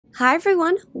Hi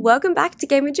everyone, welcome back to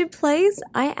Gamer Plays.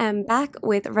 I am back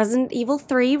with Resident Evil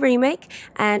 3 Remake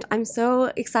and I'm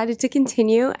so excited to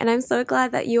continue, and I'm so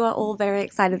glad that you are all very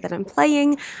excited that I'm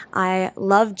playing. I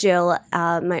love Jill.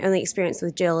 My only experience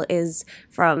with Jill is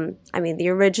from, the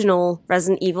original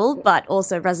Resident Evil, but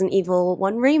also Resident Evil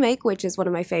 1 Remake, which is one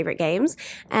of my favorite games.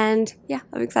 And yeah,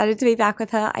 I'm excited to be back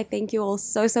with her. I thank you all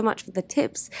so much for the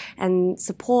tips and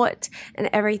support and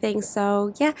everything.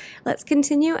 So yeah, let's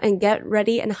continue and get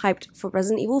ready and hyped for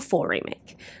Resident Evil 4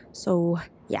 Remake. So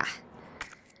yeah.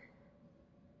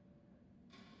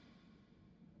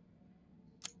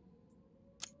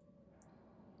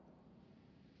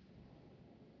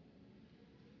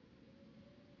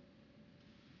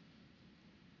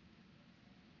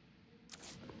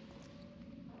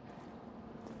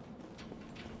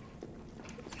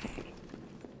 Okay.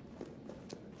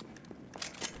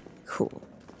 Cool.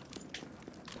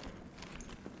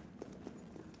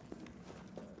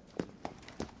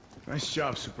 Nice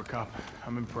job, Super Cop.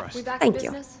 I'm impressed. We back Thank in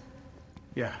you. business?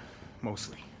 Yeah,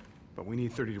 mostly. But we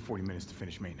need 30 to 40 minutes to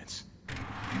finish maintenance.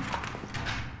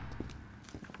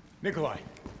 Nikolai,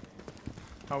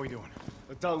 how are we doing?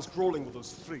 The town's crawling with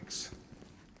those freaks.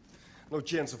 No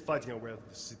chance of fighting our way out of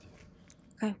the city.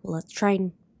 Okay, well let's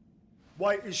train.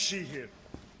 Why is she here?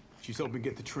 She's helping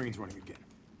get the trains running again.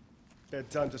 Bad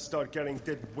time to start carrying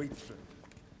dead weight, friend.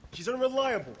 She's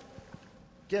unreliable.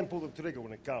 Can't pull the trigger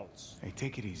when it counts. Hey,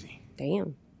 take it easy.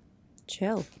 Damn.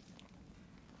 Chill.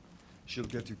 She'll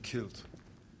get you killed.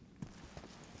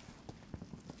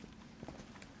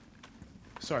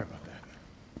 Sorry about that.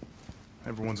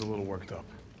 Everyone's a little worked up.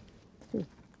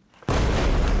 Oh,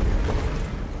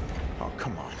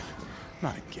 come on.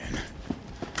 Not again.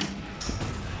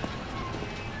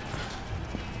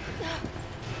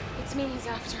 It's me he's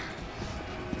after.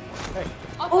 Hey,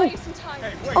 I'll buy you some time.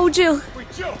 hey, wait! Oh, Jill.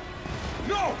 Wait, Jill!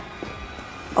 No!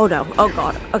 Oh no. Oh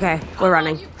god. Okay, we're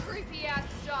running. You creepy ass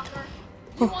stalker.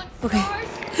 You want okay. stars?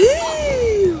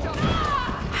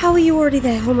 How are you already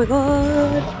there? Oh my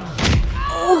god.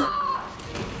 Oh.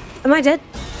 Am I dead?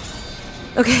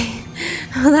 Okay.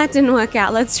 Well, that didn't work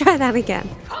out. Let's try that again.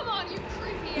 Come on, you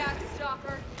creepy ass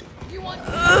stalker. You want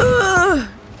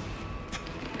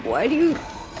Why do you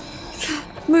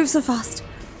move so fast?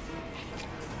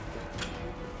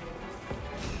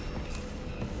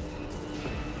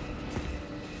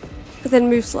 But then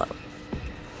move slow.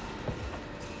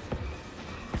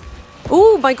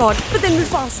 Oh my god, but then move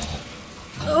fast.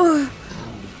 Ugh.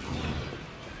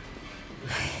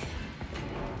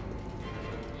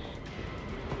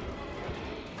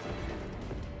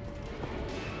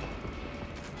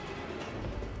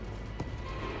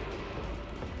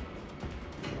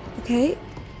 Okay.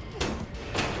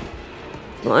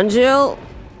 Come on, Jill.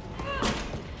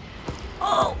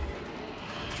 Oh.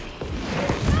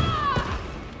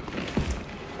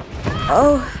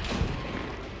 Oh.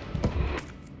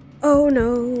 Oh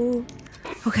no.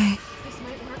 Okay. this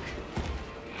might work?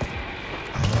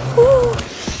 Ooh.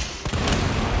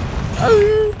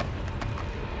 Oh.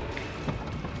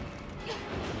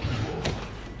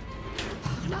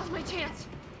 Now's my chance.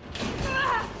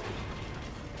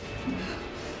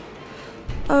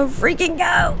 Oh, freaking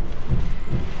go.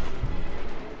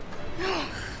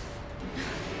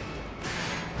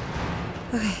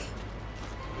 Okay.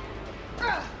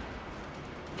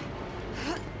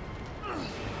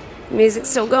 Music's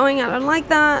still going. I don't like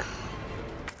that.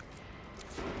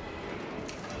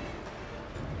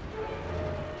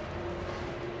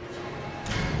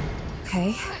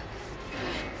 Okay.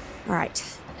 All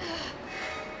right.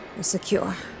 We're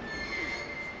secure.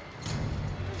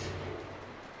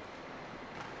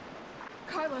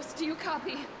 Carlos, do you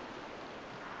copy?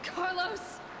 Carlos!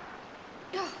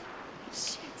 Oh,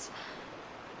 shit.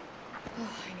 Oh,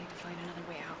 I need to find another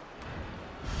way out.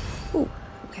 Ooh,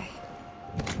 okay.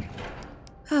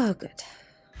 Oh, good.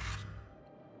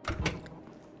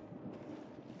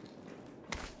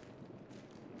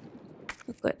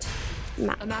 Oh, good.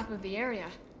 Map. A map of the area.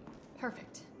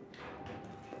 Perfect.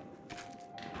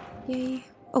 Yay.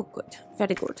 Oh, good.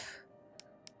 Very good.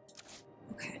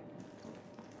 Okay.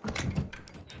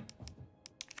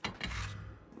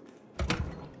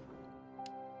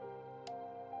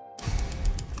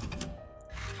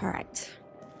 All right.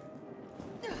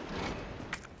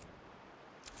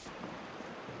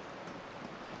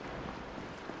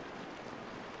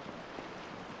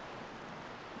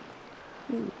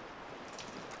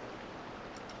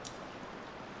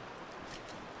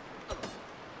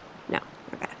 No.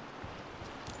 Okay.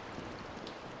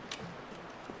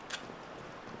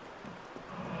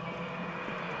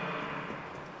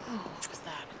 Oh, what was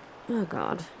that? Oh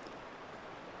God.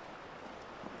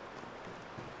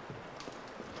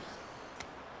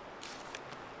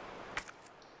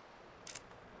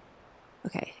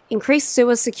 Increased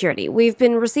sewer security. We've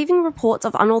been receiving reports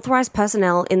of unauthorized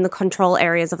personnel in the control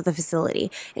areas of the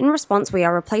facility. In response, we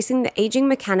are replacing the aging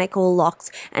mechanical locks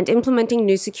and implementing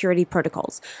new security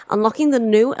protocols. Unlocking the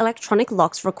new electronic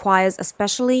locks requires a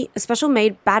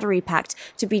special-made battery pack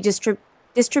to be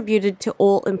distributed to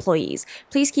all employees.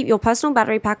 Please keep your personal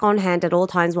battery pack on hand at all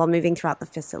times while moving throughout the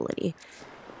facility.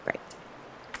 Great.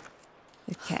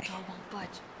 Okay. Doll won't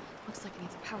budge. Looks like it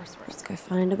needs a power source. Let's go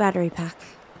find a battery pack.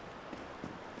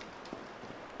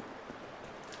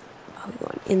 Oh, we're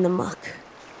going in the muck.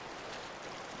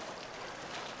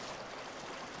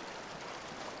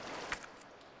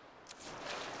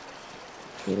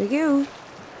 Here we go.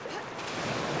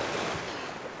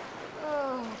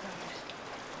 Oh, God.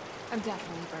 I'm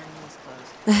definitely burning these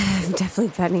clothes. I'm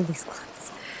definitely burning these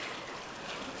clothes.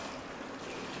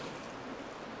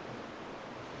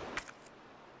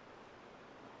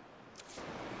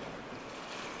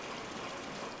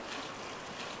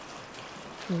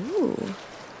 Ooh.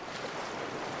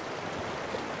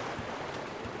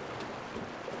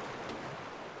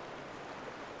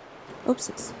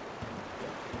 Oopsies.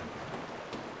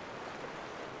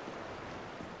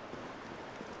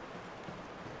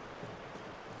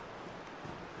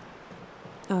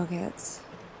 Okay, that's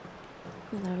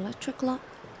another electric lock.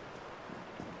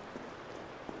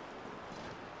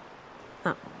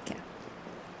 Oh, okay.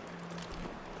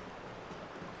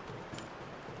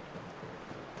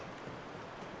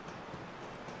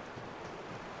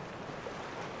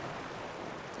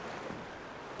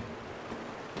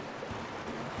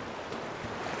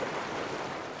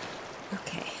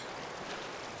 Okay.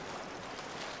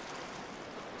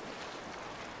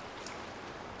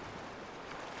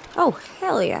 Oh,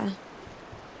 hell yeah.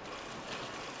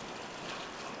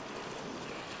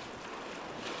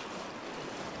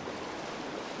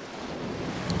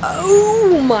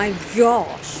 Oh my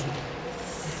gosh.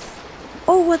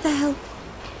 Oh, what the hell?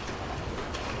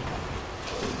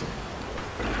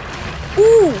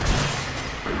 Ooh.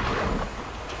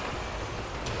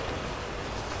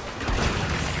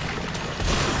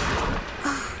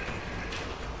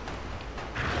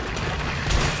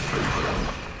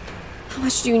 How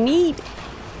much do you need?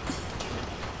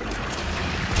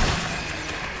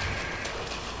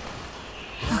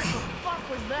 Okay. What the fuck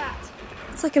was that?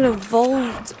 It's like an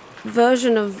evolved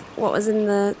version of what was in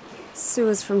the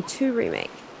sewers from 2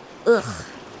 Remake. Ugh.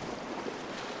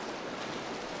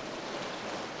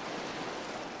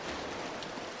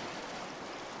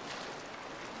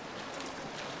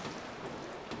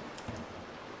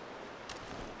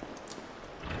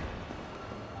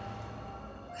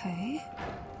 Okay.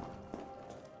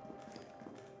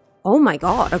 Oh my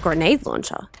god, a grenade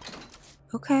launcher.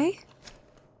 Okay.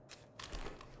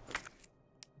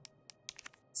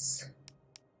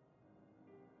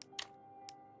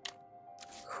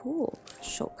 Cool.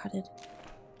 Shortcutted.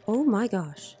 Oh my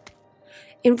gosh.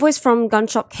 Invoice from Gun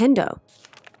Shop Kendo.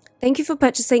 Thank you for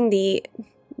purchasing the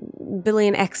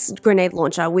Billion X grenade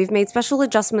launcher. We've made special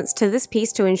adjustments to this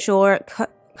piece to ensure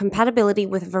compatibility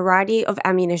with a variety of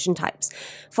ammunition types.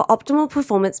 For optimal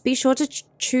performance, be sure to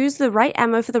choose the right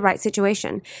ammo for the right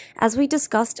situation. As we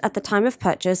discussed at the time of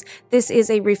purchase, this is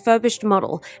a refurbished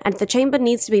model, and the chamber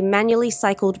needs to be manually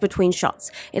cycled between shots.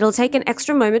 It'll take an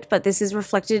extra moment, but this is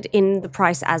reflected in the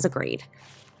price as agreed.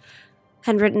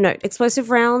 Handwritten note: explosive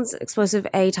rounds, explosive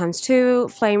A ×2,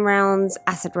 flame rounds,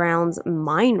 acid rounds,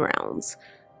 mine rounds.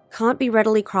 Can't be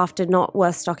readily crafted, not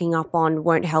worth stocking up on,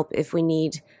 won't help if we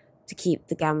need to keep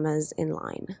the gammas in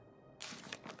line.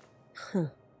 Huh.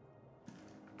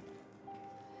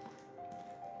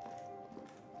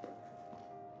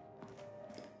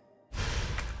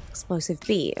 Explosive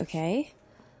B, okay.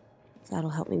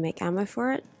 That'll help me make ammo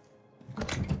for it.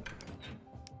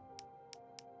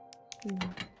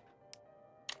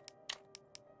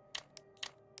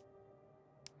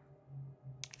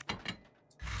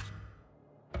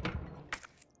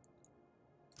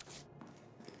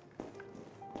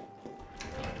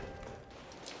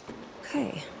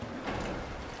 Okay.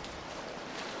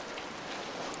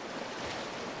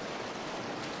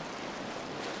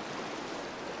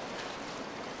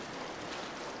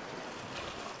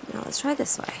 Now let's try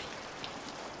this way.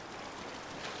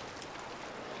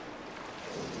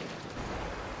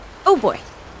 Oh boy.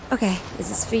 Okay, is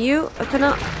this for you? Open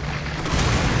up.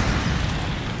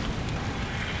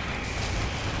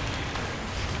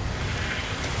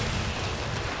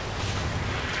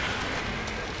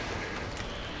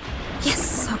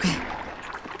 Yes, okay.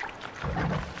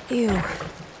 Ew.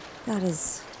 That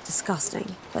is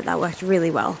disgusting, but that worked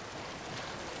really well.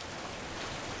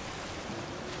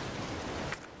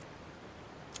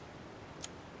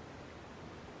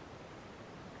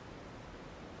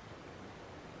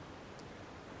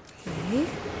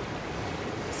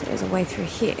 way through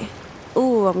here.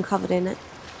 Ooh, I'm covered in it.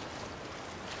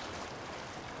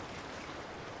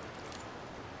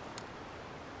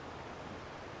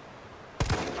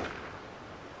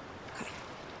 Okay.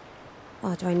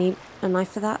 Oh, do I need a knife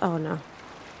for that? Oh, no.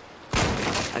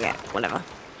 Okay, whatever.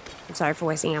 I'm sorry for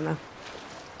wasting ammo.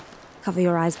 Cover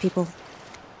your eyes, people.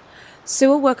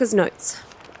 Sewer workers' notes.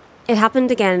 It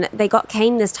happened again. They got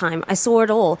Kane this time. I saw it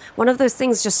all. One of those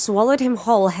things just swallowed him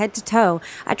whole, head to toe.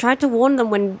 I tried to warn them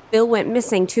when Bill went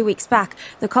missing 2 weeks back.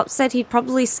 The cops said he'd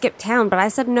probably skip town, but I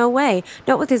said no way.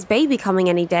 Not with his baby coming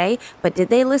any day. But did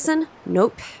they listen?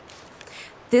 Nope.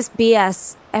 This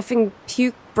BS, effing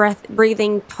puke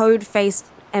breathing, toad-faced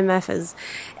MFers.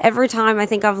 Every time I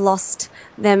think I've lost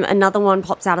them, another one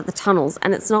pops out of the tunnels,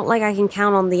 and it's not like I can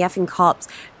count on the effing cops.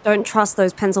 Don't trust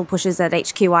those pencil pushers at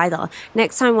HQ either.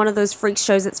 Next time one of those freaks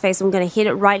shows its face, I'm gonna hit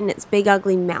it right in its big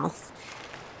ugly mouth.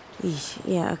 Eesh,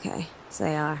 yeah, okay. So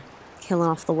they are killing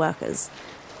off the workers.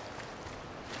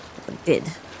 Or did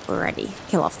already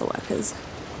kill off the workers.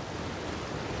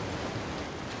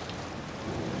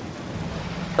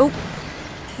 Oh,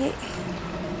 okay.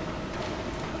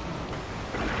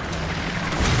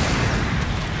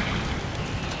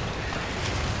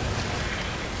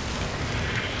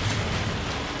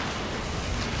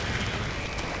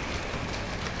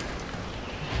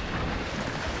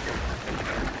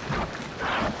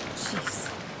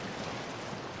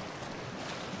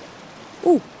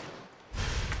 Ooh.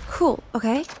 Cool,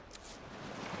 okay.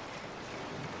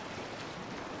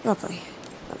 Lovely.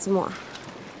 Got some more.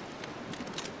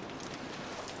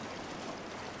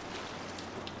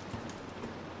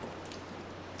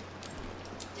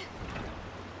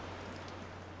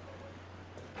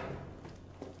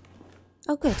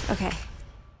 Oh, good, okay.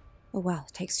 Oh, wow,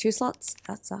 it takes 2 slots?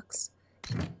 That sucks.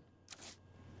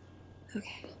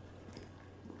 Okay.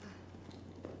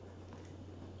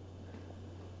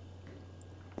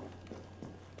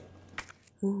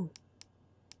 Ooh.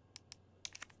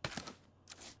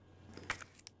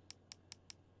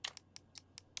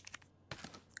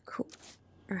 Cool.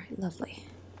 Alright, lovely.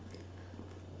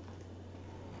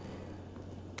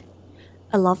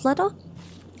 A love letter?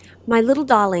 My little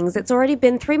darlings, it's already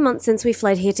been 3 months since we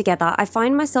fled here together. I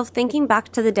find myself thinking back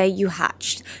to the day you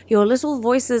hatched. Your little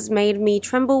voices made me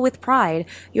tremble with pride.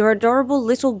 Your adorable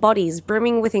little bodies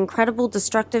brimming with incredible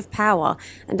destructive power.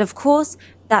 And of course,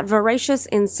 that voracious,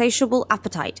 insatiable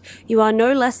appetite. You are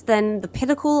no less than the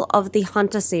pinnacle of the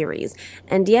Hunter series.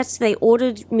 And yet they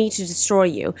ordered me to destroy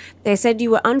you. They said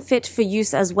you were unfit for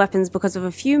use as weapons because of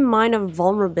a few minor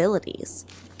vulnerabilities.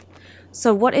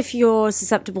 So what if you're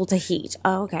susceptible to heat?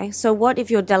 Oh, okay. So what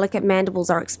if your delicate mandibles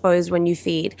are exposed when you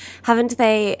feed? Haven't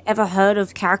they ever heard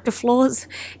of character flaws?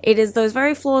 It is those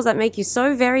very flaws that make you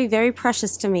so very, very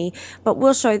precious to me, but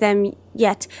we'll show them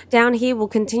yet. Down here, we'll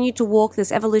continue to walk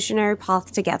this evolutionary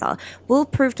path together. We'll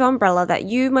prove to Umbrella that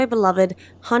you, my beloved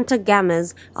Hunter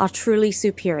Gammas, are truly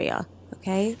superior.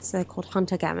 Okay? So they're called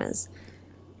Hunter Gammas.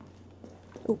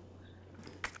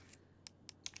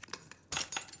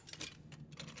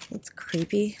 It's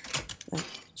creepy.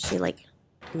 She, like,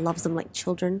 loves them like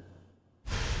children.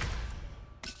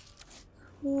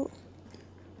 Cool.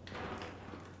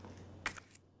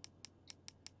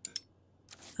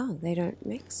 Oh, they don't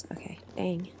mix? Okay,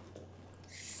 dang.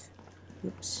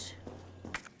 Oops.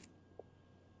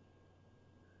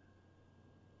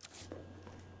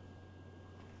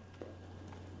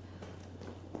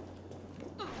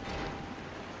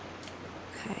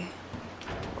 Okay.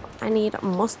 I need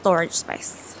more storage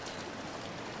space.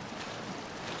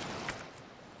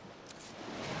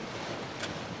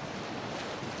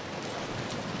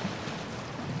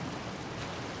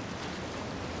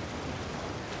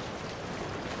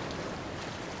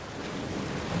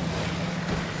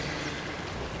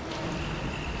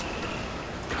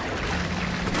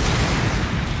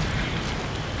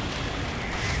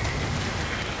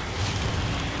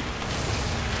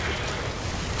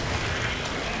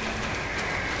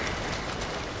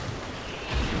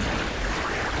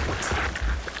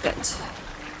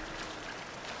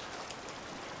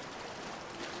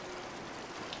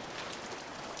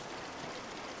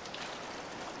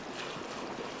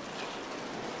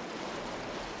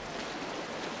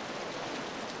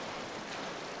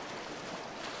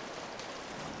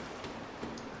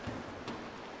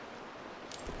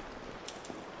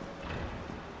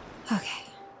 Okay.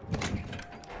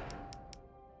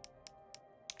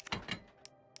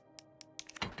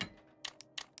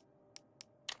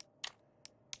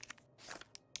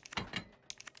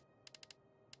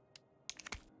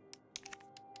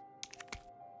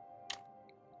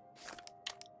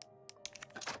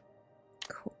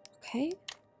 Cool. Okay.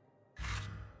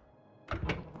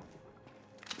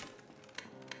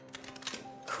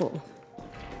 Cool.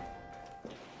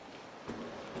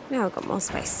 Now I've got more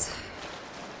space.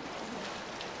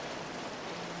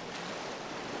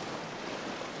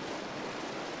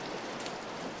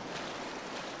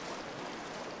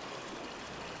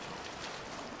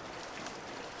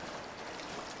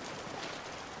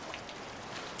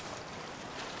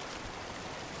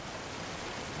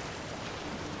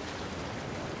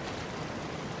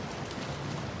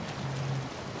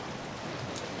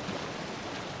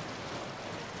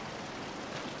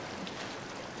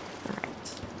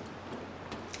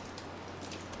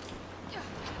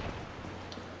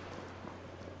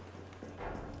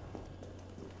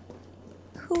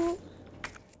 Cool.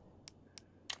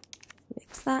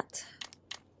 Mix that.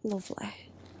 Lovely.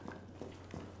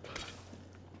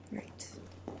 Right.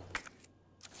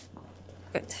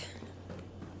 Good.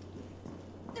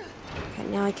 Okay,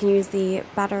 now I can use the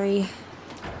battery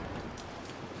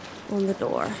on the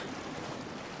door.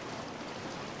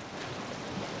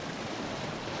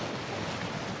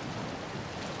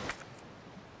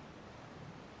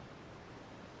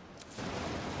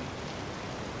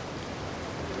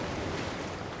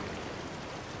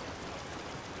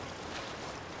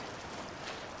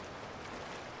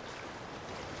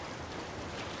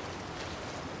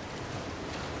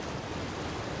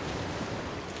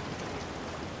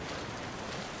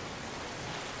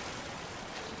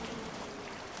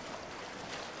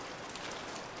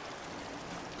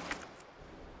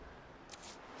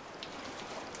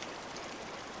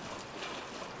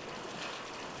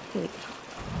 Here we go.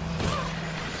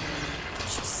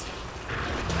 Jeez.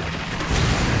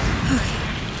 Okay.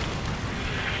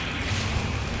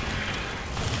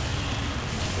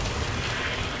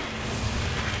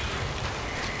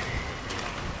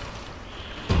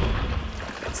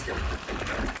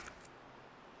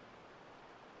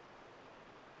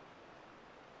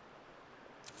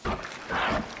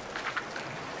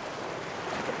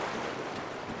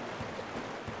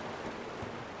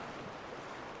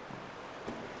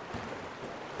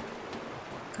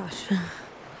 Gosh.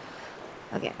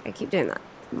 Okay, I keep doing that.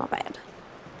 My bad.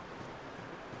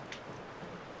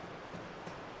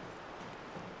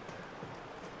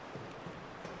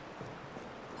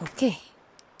 Okay.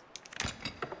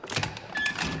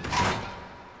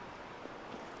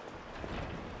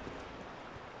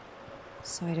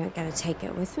 So I don't get to take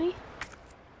it with me?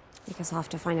 Because I'll have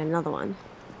to find another one.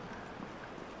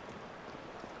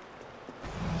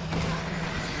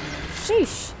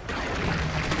 Sheesh.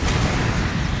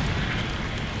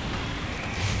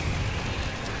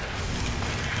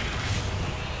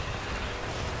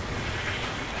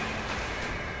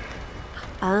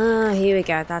 Ah, here we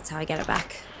go. That's how I get it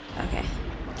back. Okay.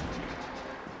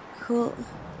 Cool.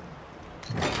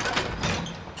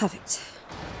 Perfect.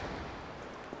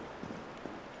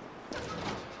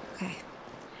 Okay.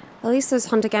 At least those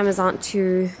hunter gamers aren't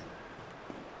too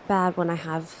bad when I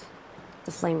have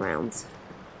the flame rounds.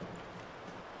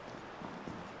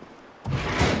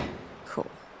 Cool.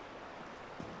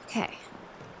 Okay.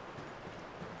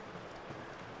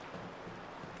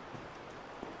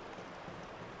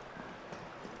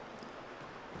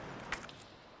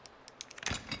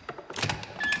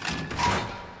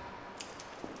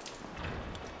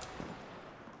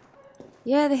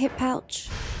 Yeah, the hip pouch.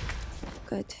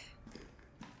 Good.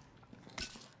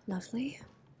 Lovely.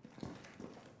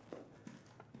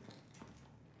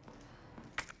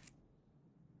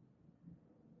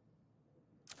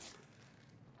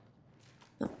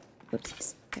 Oh,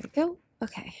 whoopsies. There we go.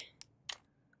 Okay.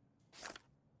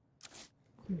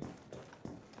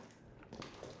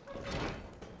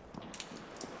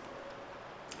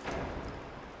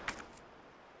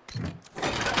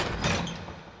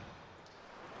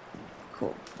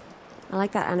 Cool. I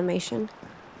like that animation.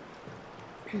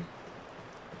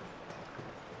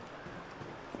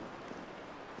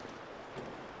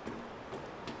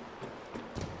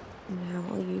 Now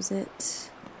I'll use it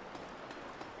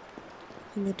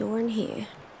on the door in here.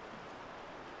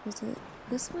 Was it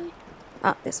this way?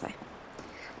 Oh, this way.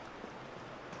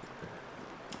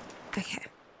 Okay.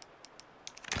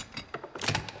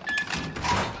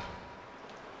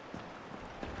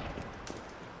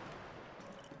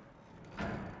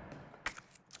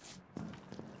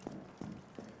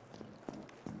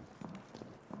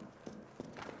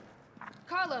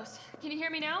 Carlos, can you hear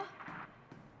me now?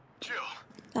 Jill.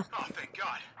 Oh. Oh, thank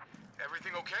God.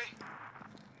 Everything okay?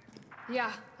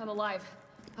 Yeah, I'm alive.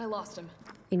 I lost him.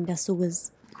 In the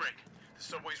sewers. Great. The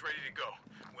subway's ready to go.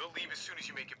 We'll leave as soon as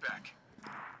you make it back.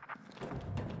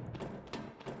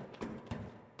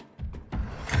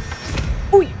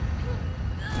 Oi!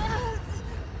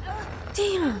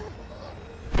 Damn!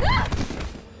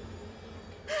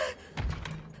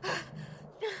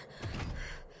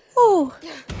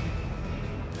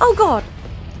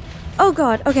 Oh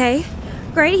god, okay.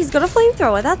 Great, he's got a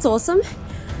flamethrower. That's awesome.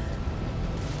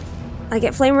 I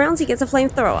get flame rounds, he gets a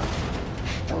flamethrower.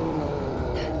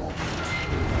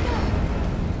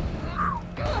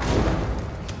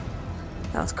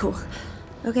 That was cool.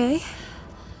 Okay.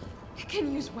 It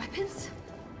can use weapons?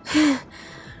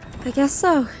 I guess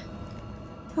so.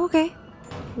 Okay.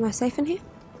 Am I safe in here?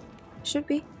 Should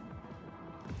be.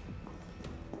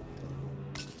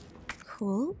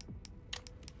 Cool.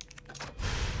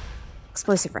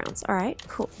 Explosive rounds. Alright,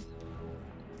 cool.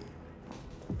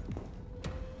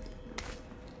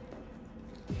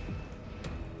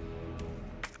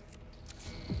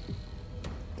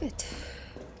 Good.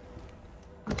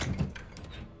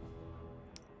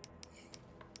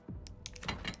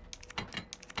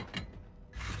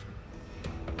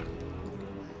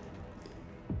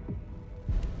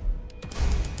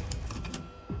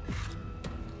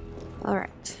 All right.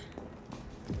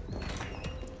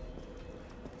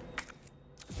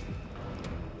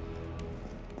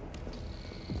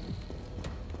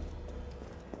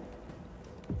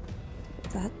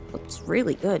 That looks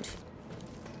really good.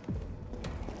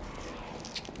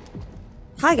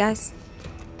 Hi, guys.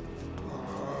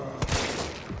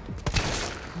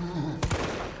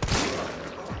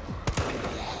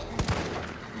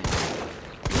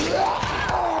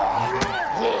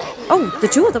 Oh, the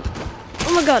two of them.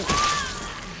 Oh my god.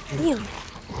 Damn.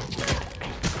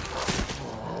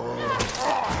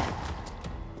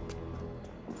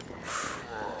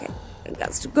 Okay, I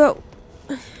got to go.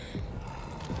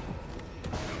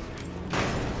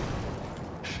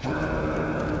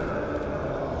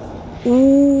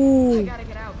 Ooh. I gotta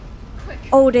get out. Quick.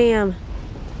 Oh, damn.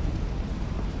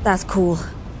 That's cool.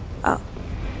 Oh.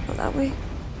 Oh, that way?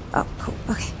 Oh, cool.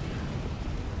 Okay.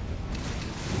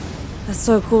 That's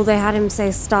so cool they had him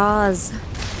say stars.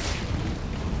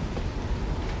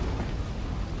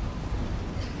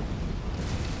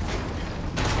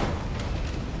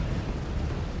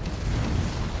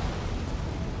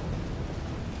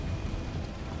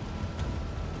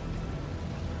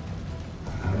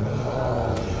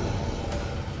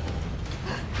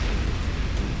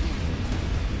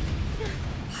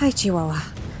 Hi, Chihuahua.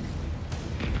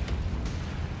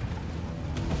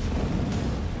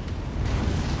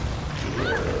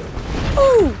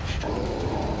 Ooh!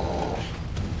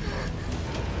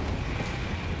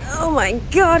 Oh my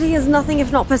god, he is nothing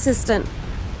if not persistent.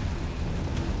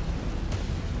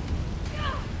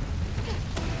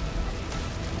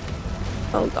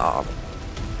 Oh god.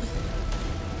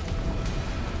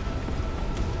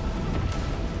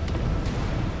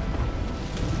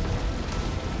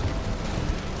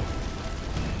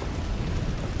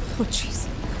 Oh jeez.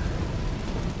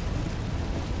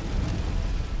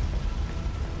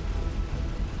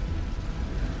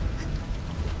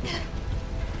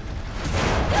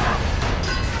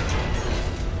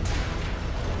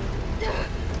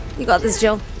 You got this,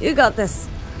 Jill. You got this.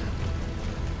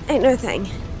 Ain't no thing.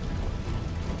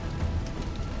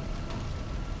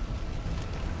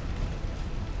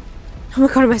 Oh my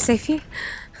god, am I safe here?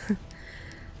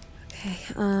 Okay,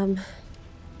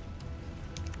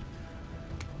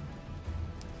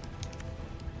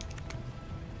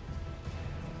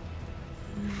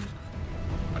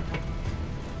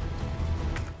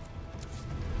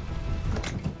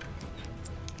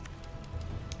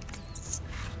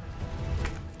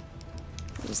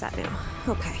 what is that now?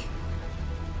 Okay.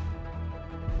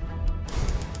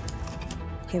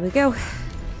 Here we go.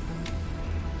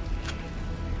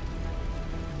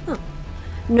 Oh.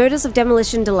 Notice of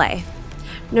demolition delay.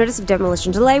 Notice of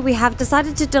demolition delay. We have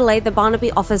decided to delay the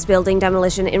Barnaby office building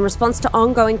demolition in response to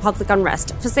ongoing public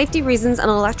unrest. For safety reasons,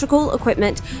 and electrical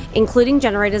equipment, including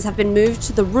generators, have been moved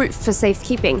to the roof for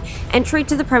safekeeping. Entry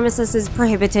to the premises is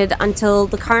prohibited until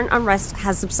the current unrest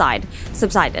has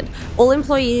subsided. All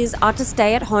employees are to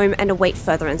stay at home and await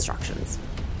further instructions.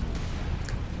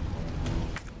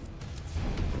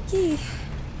 Okay.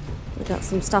 We got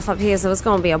some stuff up here, so it's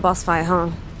gonna be a boss fight, huh?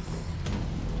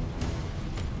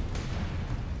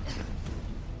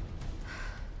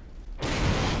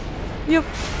 Yep.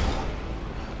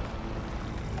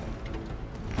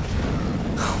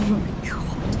 Oh my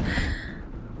god.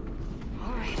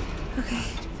 Alright. Okay.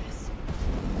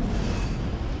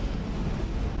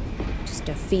 Just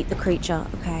defeat the creature,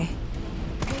 okay.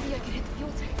 Maybe I can hit the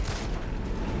fuel tank.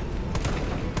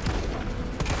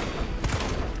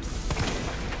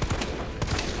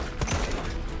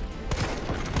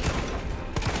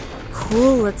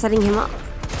 Cool, it's setting him up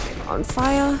on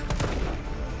fire.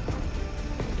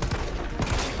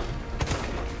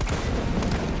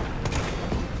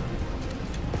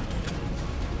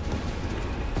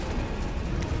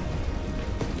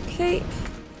 Okay.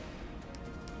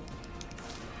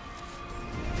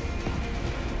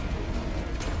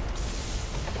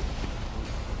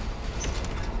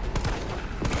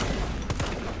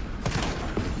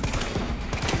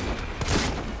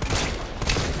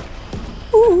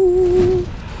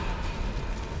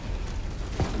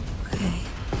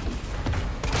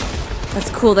 That's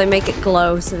cool. They make it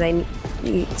glow so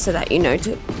so that you know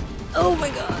to. Oh my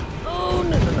god! Oh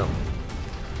no no no!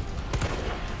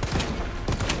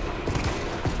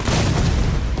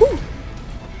 Whew.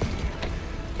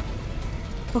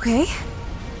 Okay.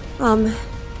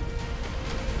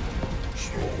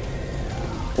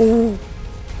 Ooh.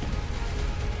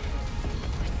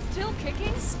 Still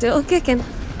kicking? Still kicking.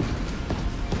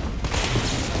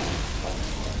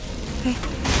 Okay.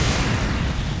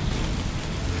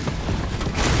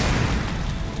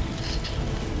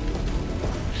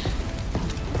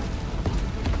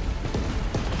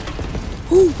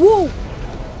 Ooh, whoa!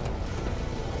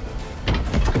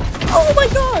 Oh my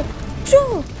god!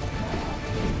 Jill!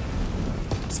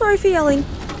 Sorry for yelling.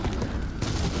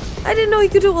 I didn't know you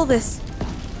could do all this.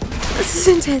 This is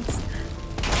intense.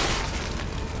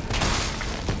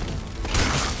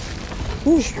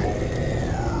 Ooh.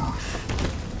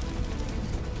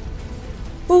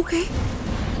 Okay.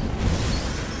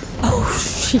 Oh,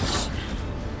 sheesh.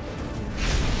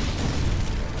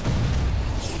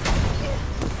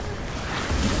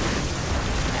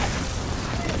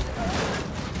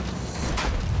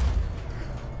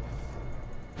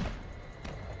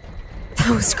 That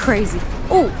was crazy.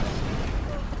 Oh.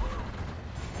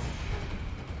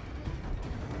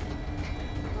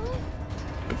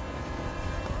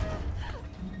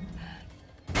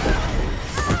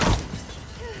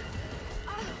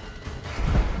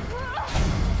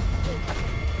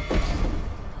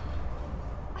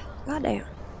 Goddamn.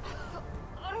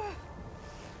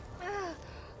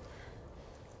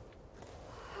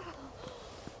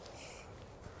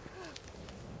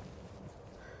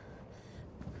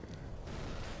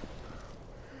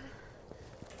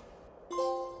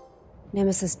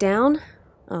 Nemesis down.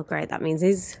 Oh great, that means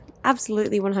he's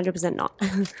absolutely 100% not.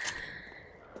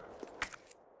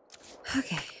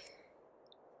 Okay.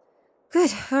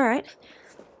 Good, alright.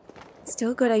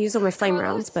 Still good I used all my flame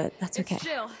rounds, but that's okay. It's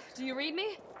Jill. Do you read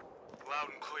me? Loud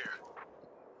and clear.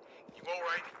 You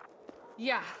alright?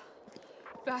 Yeah.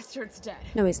 Bastard's dead.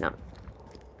 No, he's not.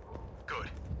 Good.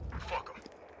 Fuck him.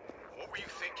 What were you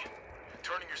thinking?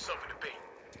 Turning yourself into bait.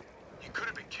 You could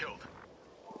have been killed.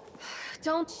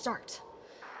 Don't start.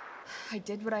 I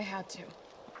did what I had to.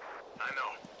 I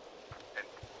know. And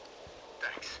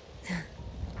thanks.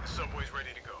 The subway's ready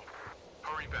to go.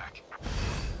 Hurry back.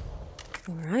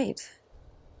 Alright.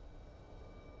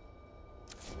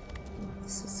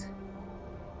 This is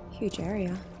a huge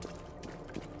area.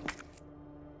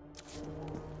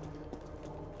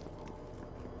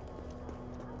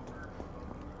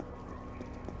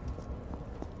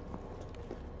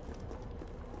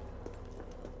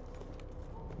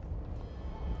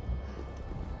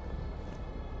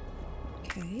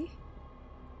 Okay.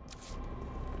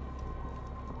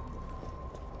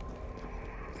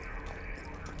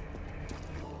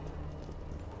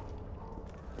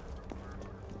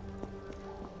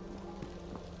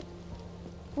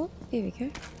 Oh, here we go.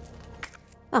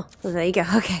 Oh, well, there you go.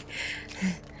 Okay.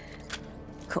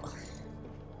 Cool.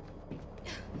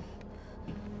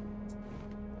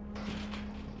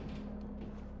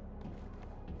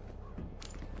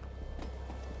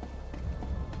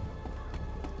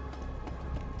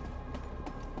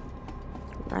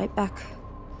 Right back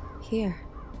here.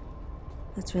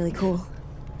 That's really cool.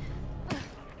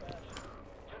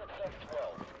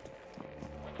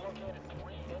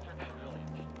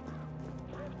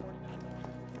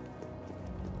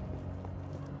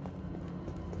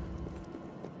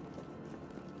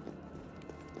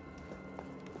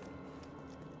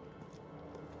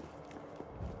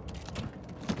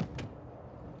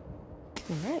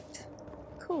 Alright,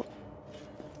 cool.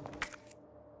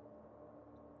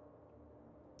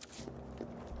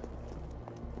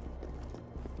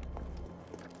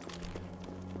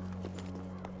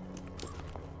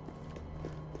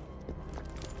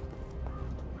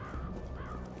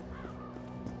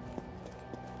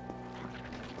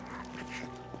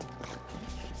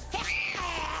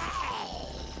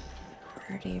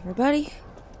 Alrighty, everybody.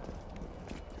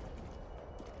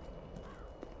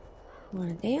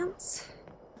 Wanna dance?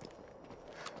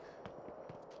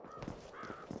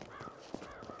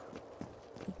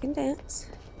 You can dance.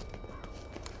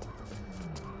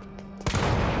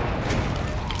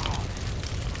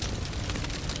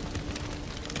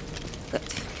 Good.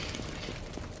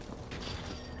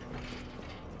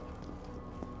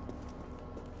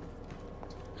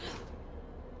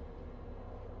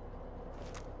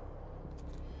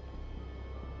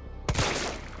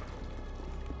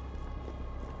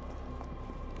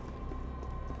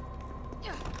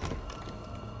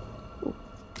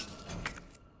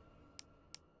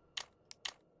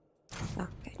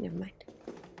 Okay, never mind.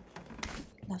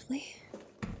 Lovely.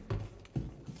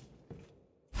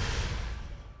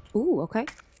 Ooh, okay.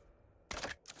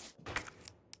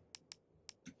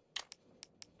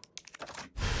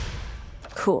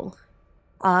 Cool.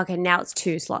 Oh, okay, now it's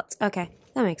 2 slots. Okay,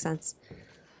 that makes sense.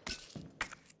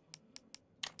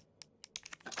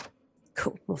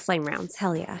 Cool, more flame rounds.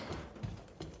 Hell yeah.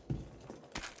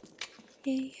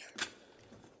 Yay.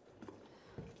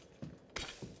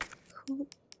 Cool.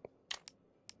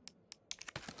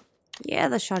 Yeah,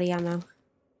 the shoddy ammo.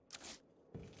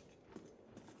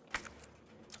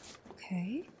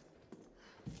 Okay.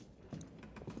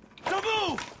 Don't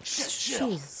move! Shit,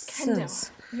 Jill. Kendall,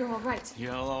 Jesus. you're all right.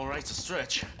 Yeah, all right's a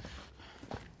stretch.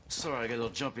 Sorry, I got a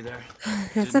little jumpy there.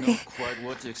 That's Didn't know okay. quite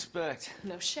what to expect.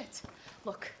 No shit.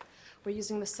 Look, we're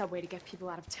using the subway to get people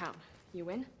out of town. You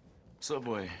in?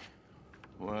 Subway.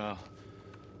 Well,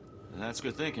 that's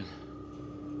good thinking.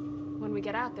 When we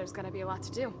get out, there's gonna be a lot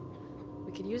to do.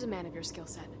 We could use a man of your skill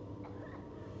set.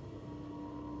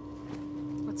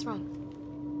 What's wrong?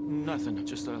 Nothing.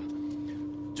 Just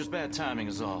bad timing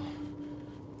is all.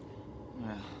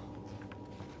 Well.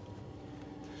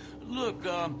 Look,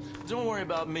 don't worry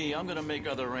about me. I'm gonna make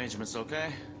other arrangements,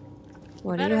 okay?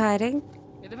 What are you hiding?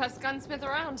 You're the best gunsmith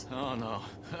around. Oh, no.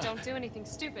 Don't do anything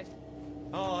stupid.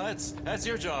 Oh, that's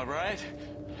your job, right?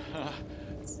 Oh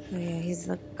yeah, he's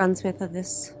the gunsmith of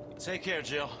this Take care,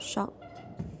 Jill. shop.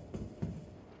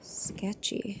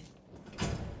 Sketchy.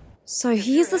 So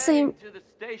he's the same. To the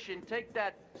station, take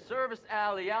that service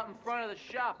alley out in front of the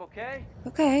shop, okay?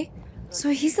 Okay. So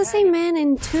he's the same man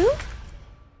in 2?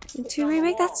 In 2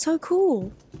 Remake? That's so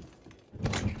cool.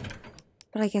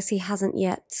 But I guess he hasn't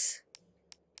yet.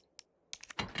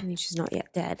 I mean, she's not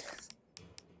yet dead.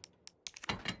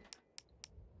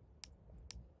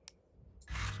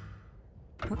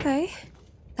 Okay.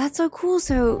 That's so cool.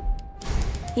 So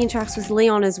he interacts with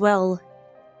Leon as well.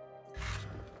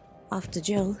 After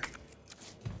Jill.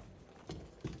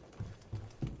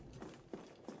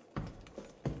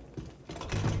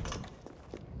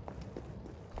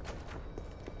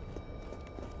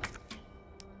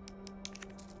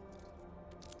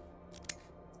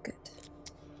 Good.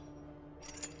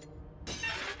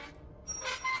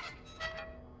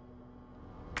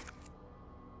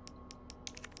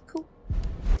 Cool.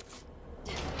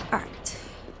 All right.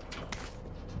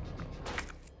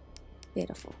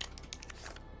 Beautiful.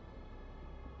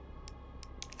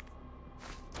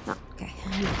 Oh, okay.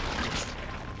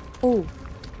 Oh.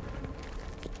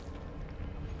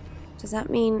 Does that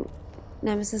mean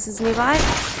Nemesis is nearby?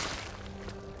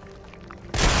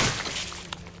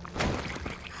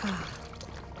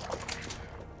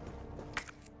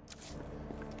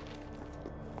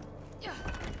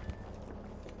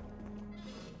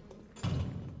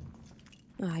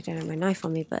 Oh, I don't have my knife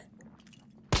on me, but...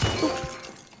 Ooh.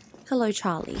 Hello,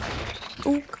 Charlie.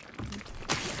 Ooh.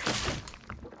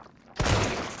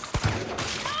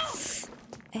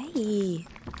 Hey.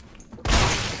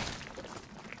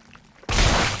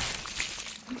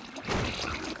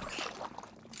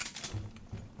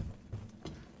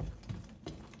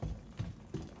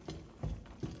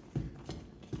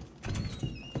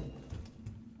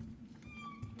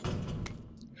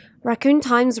 Raccoon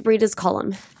Times Readers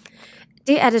Column.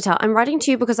 Dear Editor, I'm writing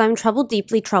to you because I'm troubled,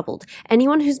 deeply troubled.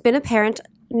 Anyone who's been a parent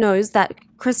knows that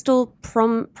Crystal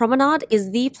Promenade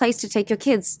is the place to take your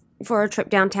kids for a trip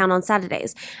downtown on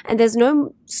Saturdays, and there's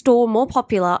no store more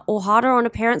popular or harder on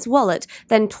a parent's wallet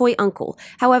than Toy Uncle.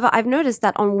 However, I've noticed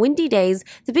that on windy days,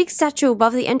 the big statue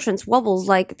above the entrance wobbles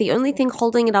like the only thing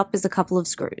holding it up is a couple of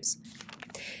screws.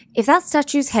 If that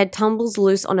statue's head tumbles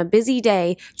loose on a busy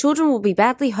day, children will be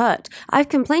badly hurt. I've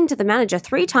complained to the manager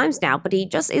 3 times now, but he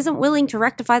just isn't willing to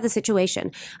rectify the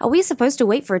situation. Are we supposed to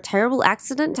wait for a terrible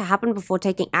accident to happen before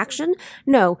taking action?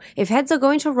 No. If heads are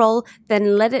going to roll,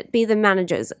 then let it be the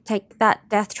managers. Take that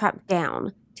death trap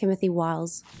down. Timothy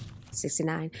Wiles,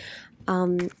 69.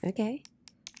 Okay.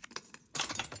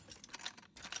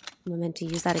 Am I meant to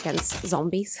use that against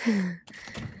zombies?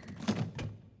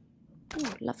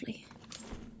 Oh, lovely.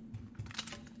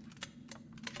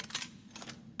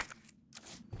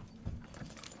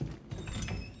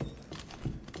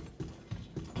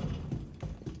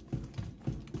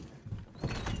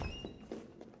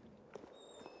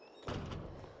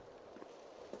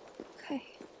 Okay.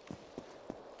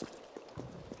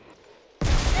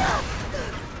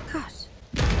 God.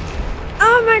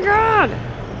 Oh my god!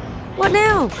 What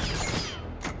now?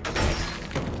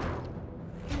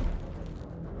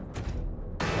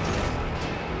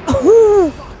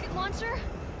 Oh! Rocket launcher?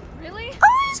 Really?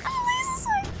 Oh, he's got a laser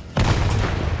sight!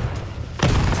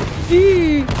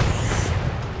 Gee.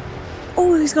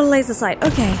 Oh, he's got a laser sight.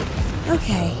 Okay.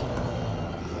 Okay.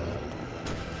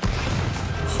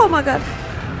 Oh my god.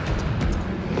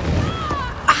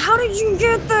 How How did you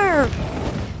get there? What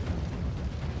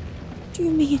do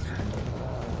you mean?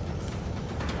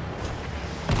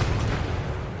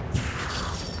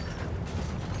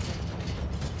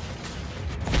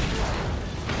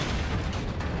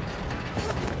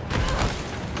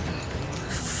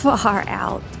 Far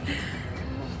out.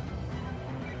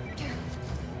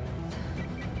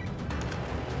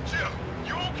 Jill,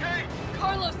 you okay?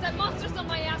 Carlos, that monster's on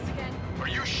my ass again. Are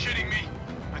you shitting me?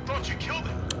 I thought you killed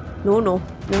it. No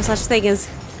such thing as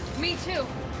Me too.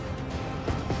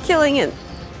 killing it.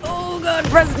 Oh god,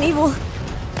 Resident Evil.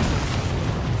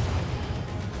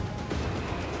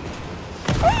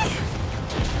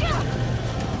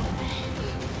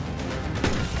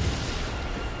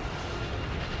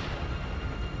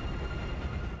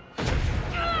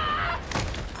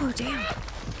 Oh damn.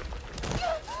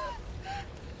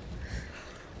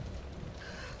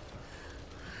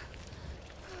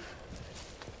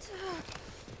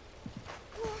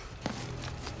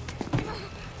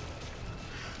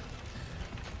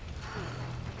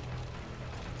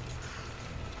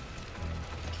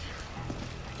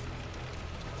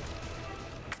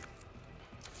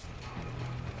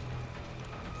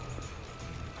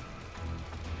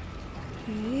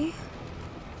 Okay.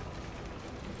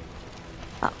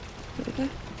 Oh, here we go.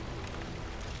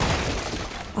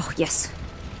 Oh, yes.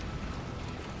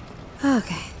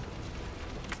 Okay.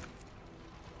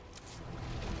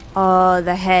 Oh,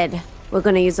 the head. We're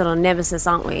gonna use it on Nemesis,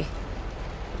 aren't we?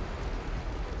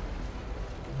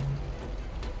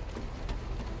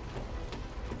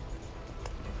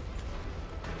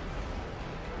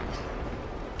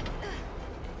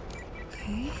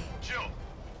 Okay. Jill,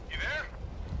 you there?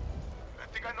 I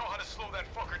think I know how to slow that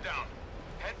fucker down.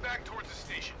 Head back towards the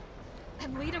station.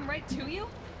 And lead him right to you?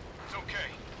 It's okay.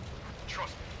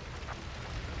 Trust me.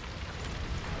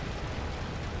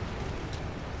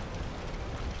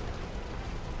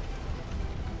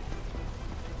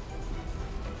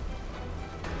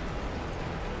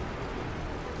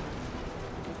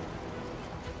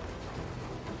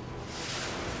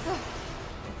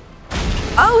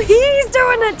 Oh, he's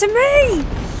doing it to me!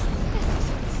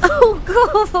 Oh,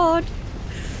 God!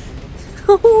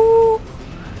 Oh.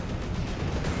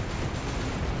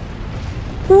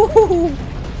 Ooh.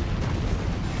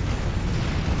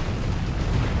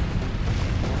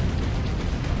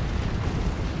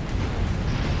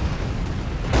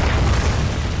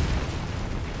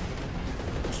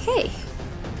 Okay.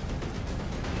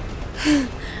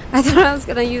 I thought I was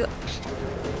gonna use.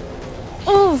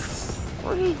 Oh,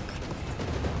 freak.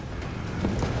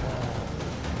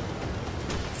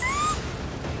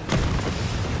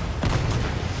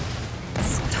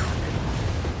 Stop.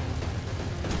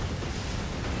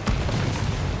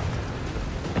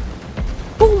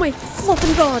 Oh my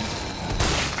flippin' god.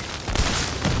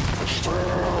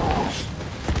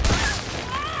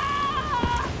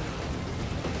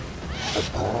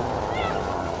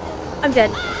 I'm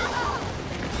dead.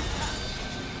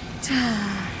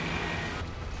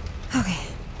 Okay.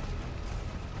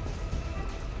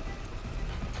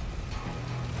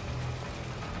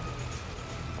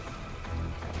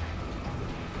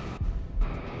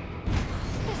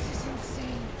 This is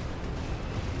insane.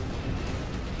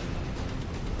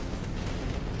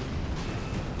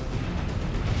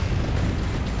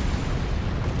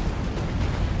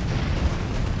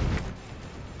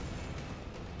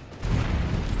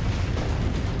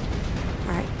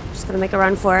 Alright, just gonna make a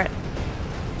run for it.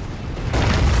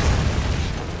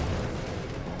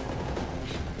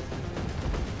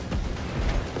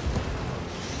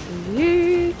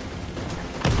 Yeet.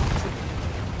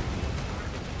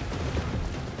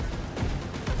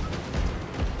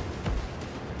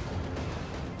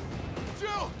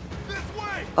 Jill, this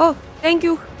way! Oh, thank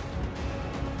you.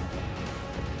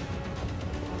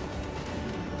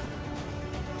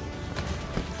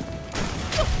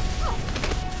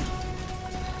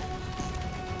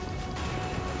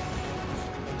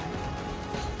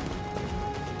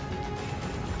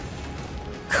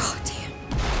 God damn.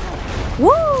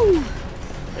 Woo!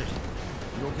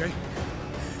 You okay?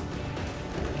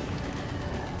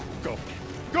 Go.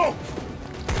 Go!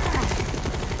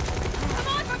 Come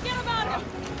on, forget about it!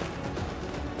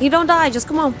 You don't die, just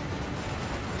come on.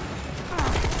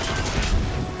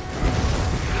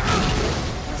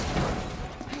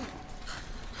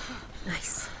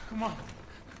 Nice. Come on.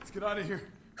 Let's get out of here.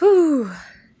 Whew.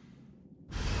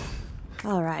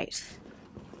 All right.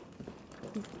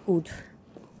 Good.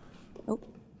 Oh.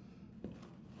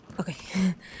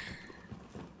 Okay.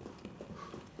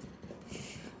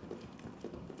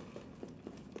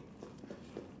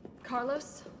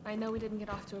 Carlos, I know we didn't get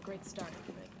off to a great start,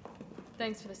 but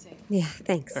thanks for the save. Yeah,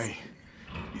 thanks. Hey,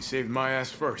 you You saved my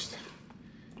ass first.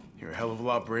 You're a hell of a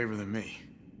lot braver than me.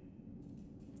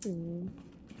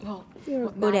 Well, You're a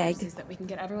what good matters egg. is that we can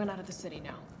get everyone out of the city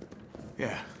now.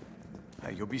 Yeah.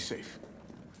 Hey, you'll be safe.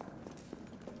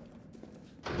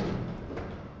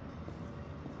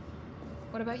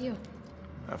 What about you?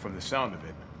 From the sound of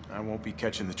it, I won't be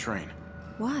catching the train.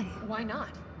 Why? Why not?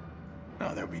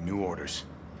 No, there'll be new orders.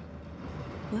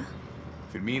 What?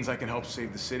 If it means I can help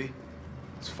save the city,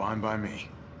 it's fine by me.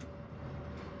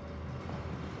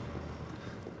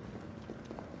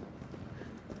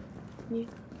 Yeah.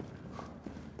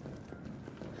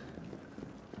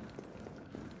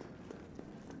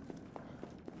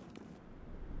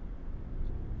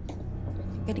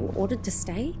 Getting ordered to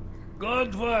stay?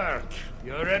 Good work.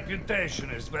 Your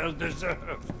reputation is well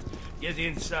deserved. Get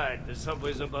inside. The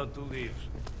subway's about to leave.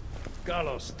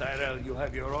 Carlos, Tyrell, you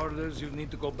have your orders. You need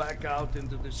to go back out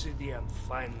into the city and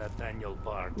find Nathaniel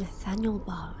Bard. Nathaniel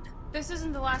Bard. This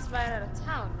isn't the last ride out of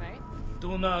town, right?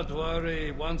 Do not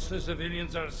worry. Once the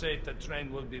civilians are safe, the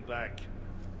train will be back.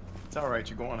 It's all right,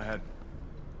 you go on ahead.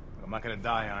 I'm not gonna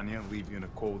die on you, leave you in a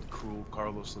cold, cruel,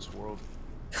 Carlosless world.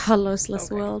 Carlosless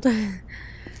Okay. world.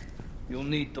 You'll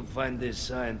need to find this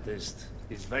scientist.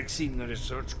 His vaccine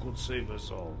research could save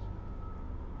us all.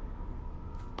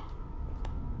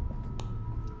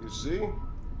 You see?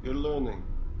 You're learning.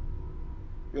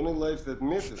 You only life that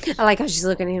matters. I like how she's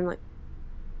looking at him like,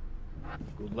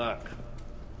 Good luck.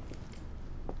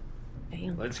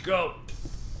 damn. Let's go.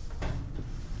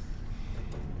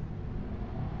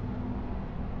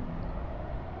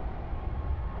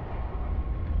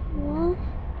 Oh,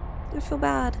 I feel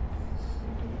bad.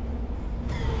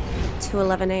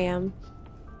 2:11 a.m.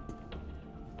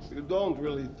 You don't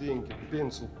really think a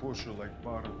pencil pusher like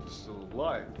Bart is still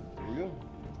alive, do you?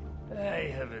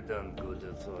 I have it on good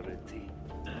authority.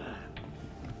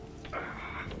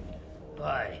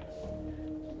 Why?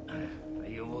 Are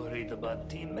you worried about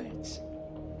teammates?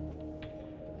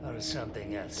 Or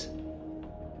something else?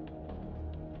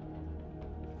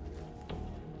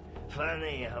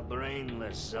 Funny how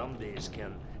brainless zombies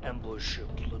can ambush a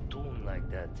platoon like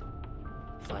that.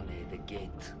 Funny the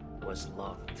gate was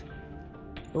locked.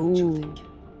 Don't you Ooh, think?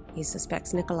 he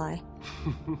suspects Nikolai.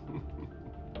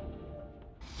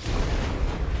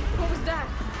 What was that?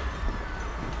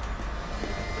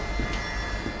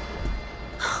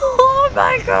 Oh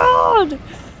my god!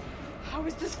 How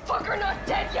is this fucker not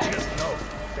dead yet? Just know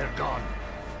they're gone.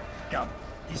 Come.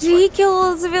 This Did he kill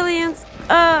all the civilians?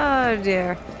 Oh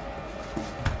dear.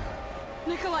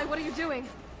 Nikolai, what are you doing?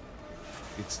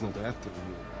 It's not after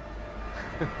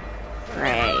you.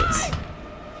 Great.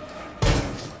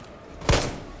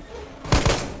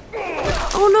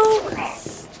 Oh no!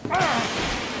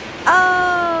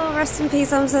 Oh, rest in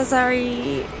peace, I'm so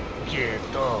sorry.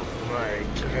 Get off my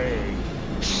train.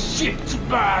 Shit,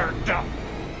 bird!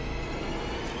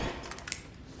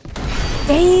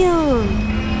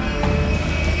 Damn!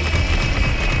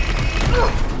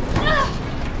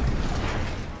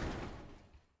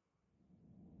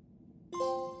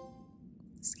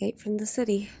 Escape from the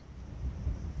city.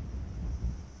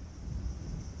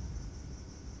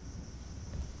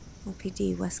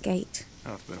 LPD Westgate.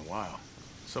 Oh, it's been a while.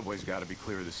 Subway's gotta be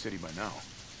clear of the city by now.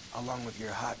 Along with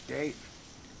your hot date.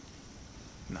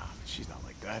 Nah, she's not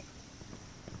like that.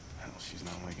 Hell, she's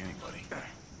not like anybody.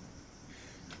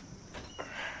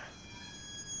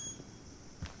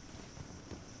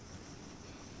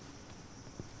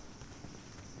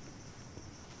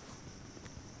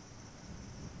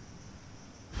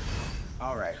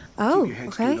 All right. Oh, Keep your head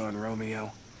okay. screwed on,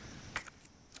 Romeo.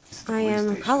 This is the I police am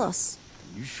station. Carlos.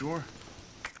 You sure?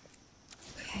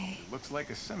 Okay. Looks like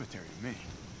a cemetery to me.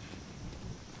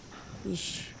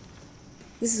 Yeesh.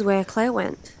 This is where Claire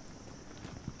went.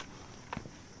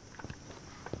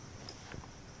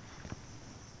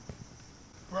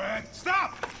 Brad,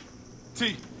 stop!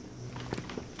 T.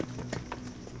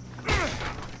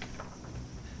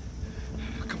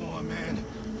 Come on, man.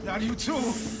 Not you too.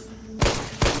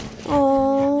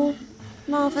 Oh,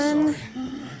 Marvin.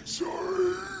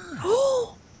 Sorry.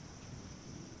 Oh!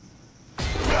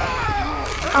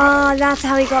 Ah, that's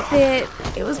how he got bit.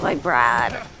 It was by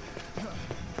Brad.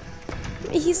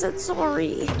 He said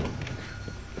sorry.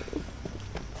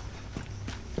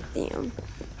 Damn.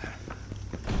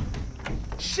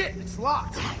 Shit, it's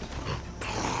locked.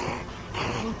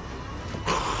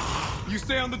 You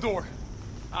stay on the door.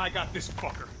 I got this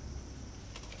fucker.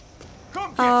 Come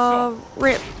get some.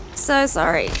 Rip. So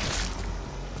sorry.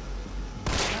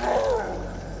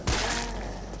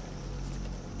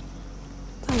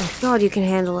 Oh my god, you can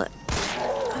handle it.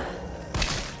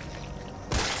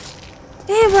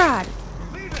 Damn, Brad.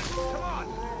 Leave it.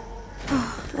 Come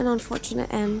on. an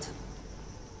unfortunate end.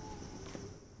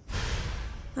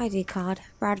 ID card.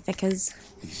 Brad Vickers.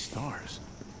 These stars.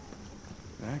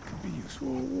 That could be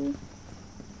useful.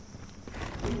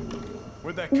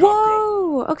 Where'd that cop go?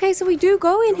 Whoa! Okay, so we do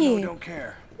go in here. Don't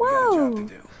care. We got a Whoa! job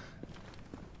to do.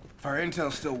 If our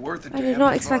intel's still worth it, I did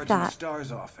not expect barge in the that.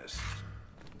 Star's office.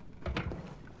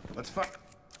 Let's find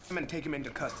him and take him into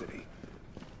custody.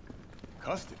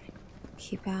 Custody?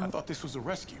 Keep I out. thought this was a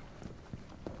rescue.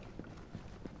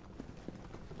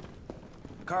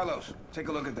 Carlos, take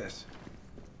a look at this.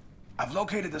 I've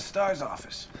located the Star's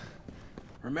office.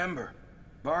 Remember,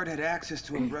 Bard had access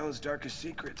to Umbrella's darkest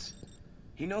secrets.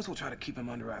 He knows we'll try to keep him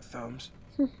under our thumbs.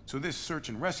 So this search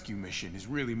and rescue mission is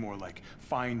really more like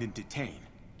find and detain.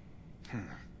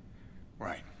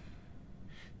 Right.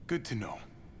 Good to know.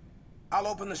 I'll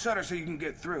open the shutter so you can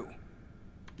get through.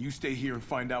 You stay here and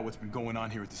find out what's been going on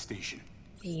here at the station.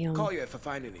 Call you if I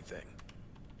find anything.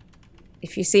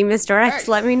 If you see Mr. X,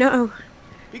 Hey! let me know.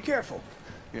 Be careful.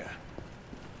 Yeah.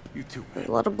 You too, There's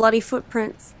man. a lot of bloody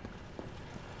footprints.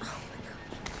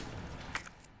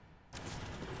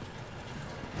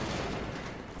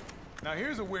 Now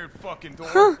here's a weird fucking door.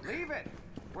 Huh. Leave it.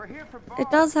 We're here for Bard. It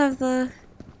does have the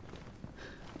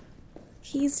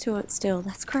keys to it still.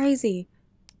 That's crazy.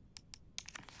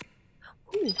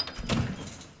 Ooh.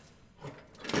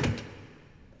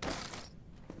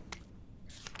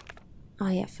 Oh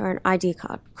yeah, for an ID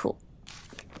card. Cool.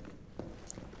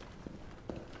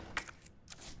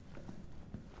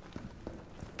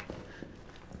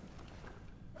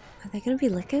 Are they gonna be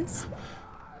lickers?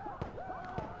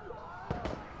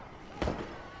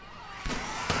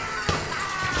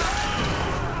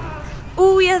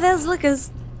 Oh yeah, there's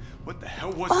lickers. What the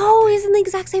hell was Oh, that? he's in the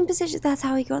exact same position. That's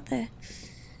how he got there.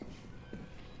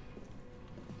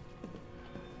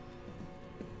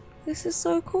 This is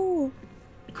so cool.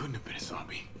 Couldn't have been a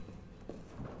zombie.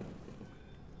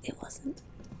 It wasn't.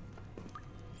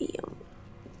 Ew.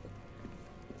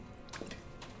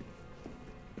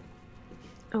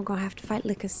 Oh god, I have to fight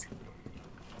lickers.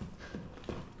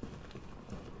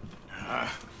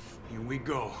 Here we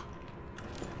go.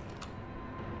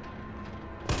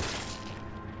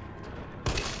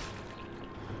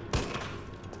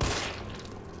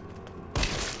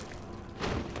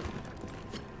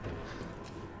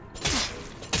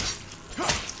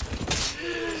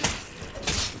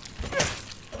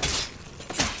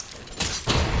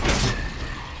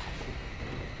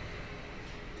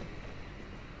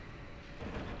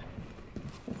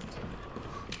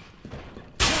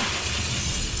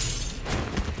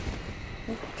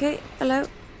 Okay, hello.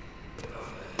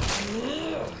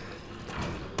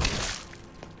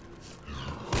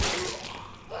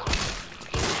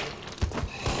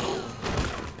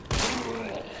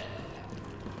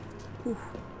 Oof.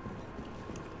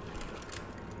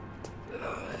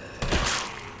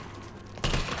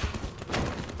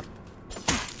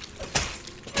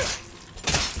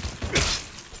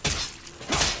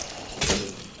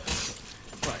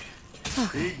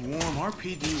 Right. Big, warm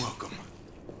RPD welcome.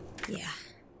 Yeah.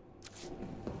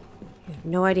 You have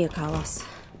no idea, Carlos.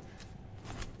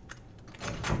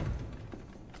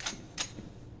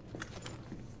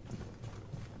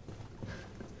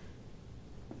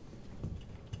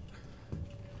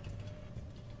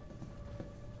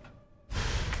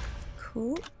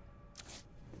 Cool.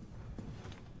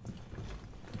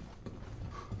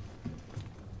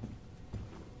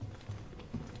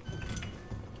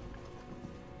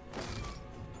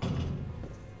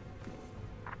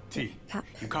 T, Cap.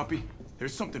 you copy?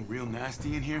 There's something real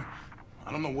nasty in here.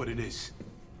 I don't know what it is.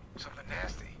 Something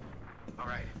nasty. All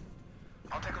right.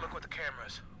 I'll take a look with the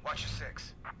cameras. Watch your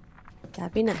six.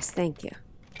 That'd be nice, thank you.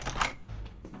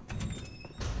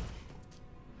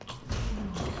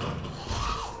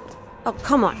 Oh,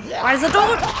 come on. Why is the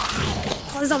door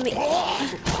close on me?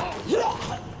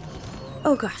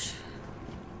 Oh, gosh.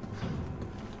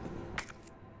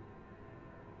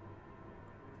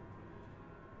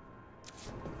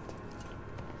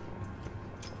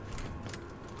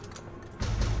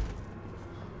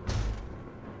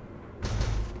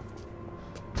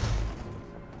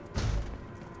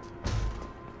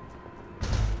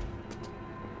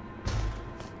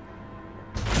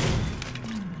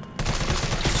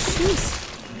 Jeez.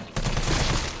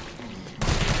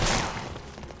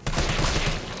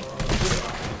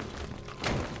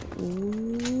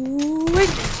 Ooh.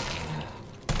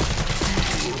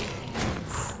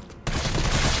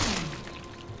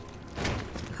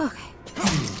 Okay.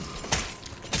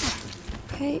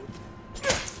 Okay.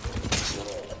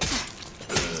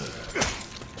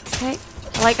 Okay.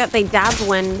 I like that they dab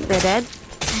when they're dead.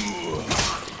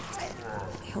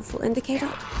 Helpful indicator.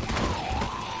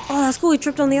 Oh, that's cool. He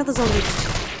tripped on the other zombie.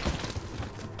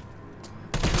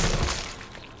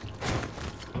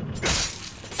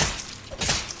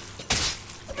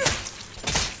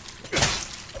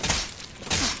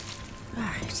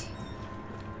 Alright.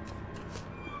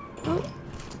 Oh.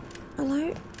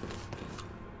 Hello?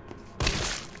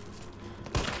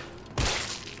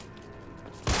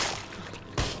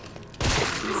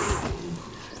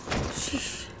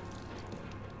 Sheesh.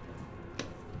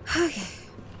 Okay.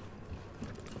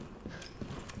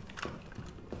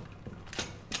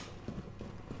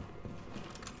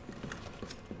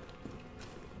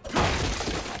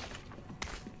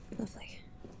 Lovely.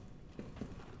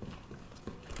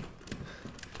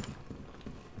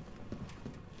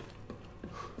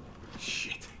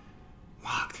 Shit.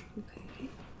 Locked. Okay.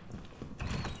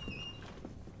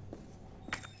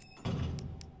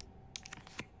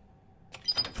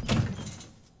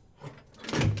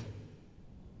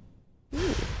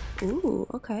 Ooh,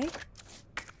 okay.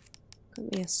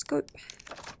 Got me a scope.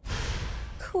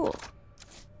 Cool.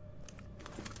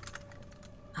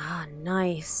 Ah,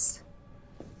 nice.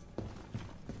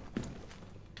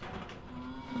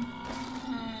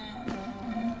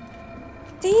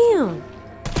 Damn.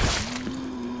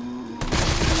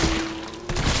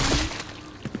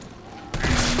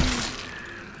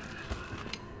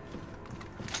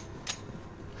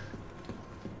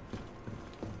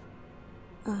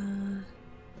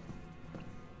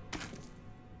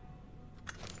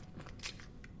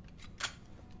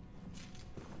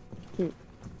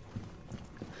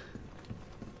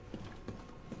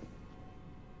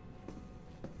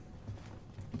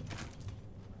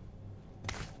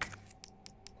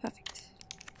 Perfect.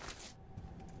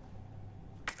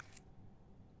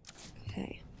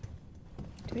 Okay.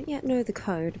 Don't yet know the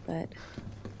code, but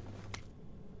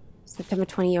September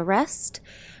 20 arrest.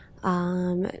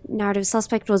 Narrative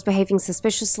suspect was behaving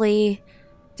suspiciously.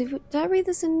 Did I read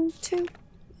this in 2?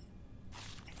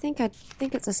 I think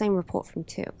it's the same report from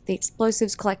 2. The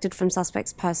explosives collected from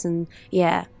suspect's person.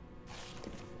 Yeah.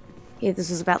 Yeah,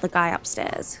 this was about the guy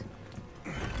upstairs.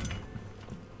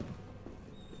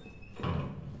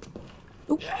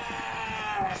 Ooh.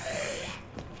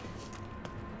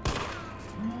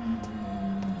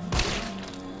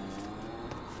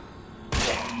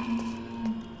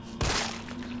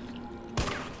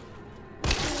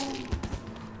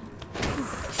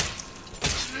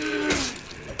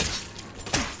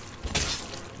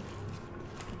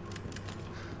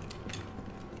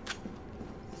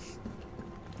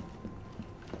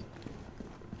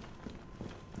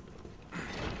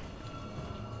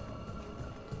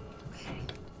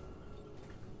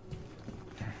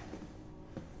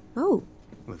 Oh.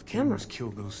 Well, if cameras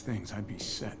killed those things, I'd be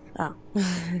set. Oh.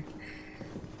 Don't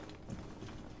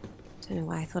know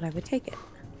why I thought I would take it.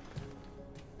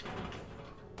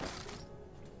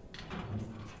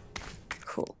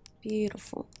 Cool.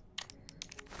 Beautiful.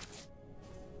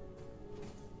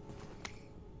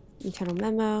 Internal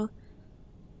memo.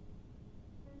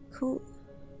 Cool.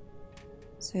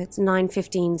 So it's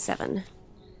 9:15:7.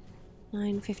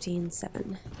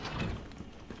 9:15:7.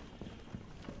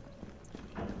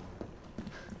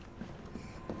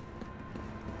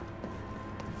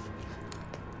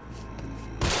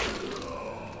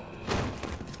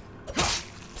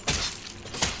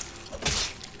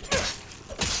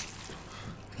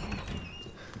 Okay.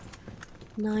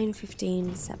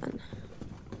 9:15:7.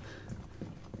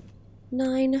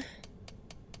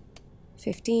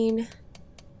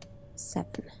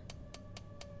 9:15:7.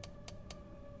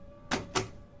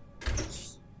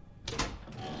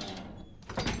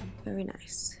 Very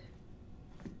nice.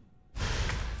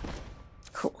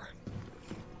 Cool.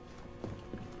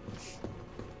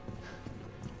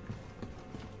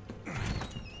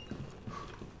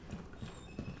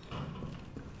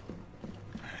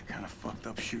 Kind of fucked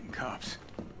up shooting cops.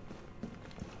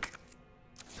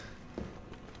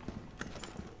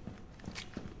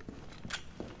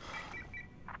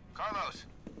 Carlos,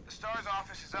 the STAR's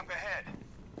office is up ahead.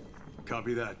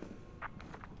 Copy that.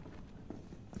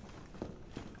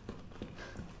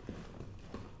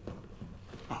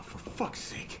 Oh, for fuck's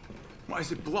sake. Why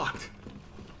is it blocked?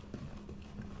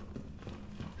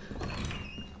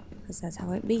 Because that's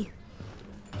how it be.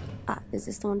 Ah, is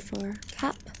this the one for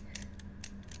Cap?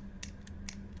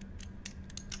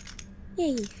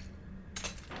 Yay.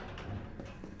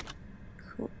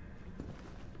 Cool.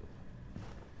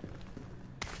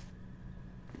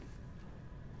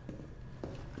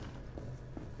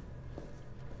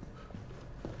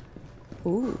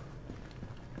 Ooh.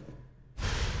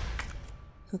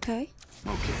 Okay.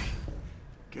 Okay.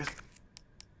 Guess.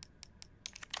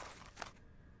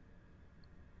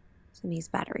 So needs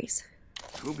batteries.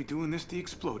 We'll be doing this the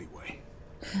explodey way.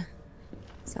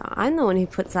 So I'm the one who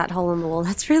puts that hole in the wall.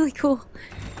 That's really cool.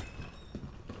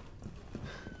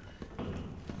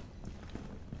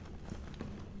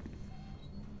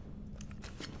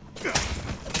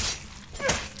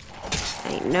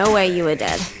 Ain't no way you were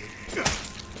dead.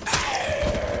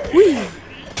 Whee!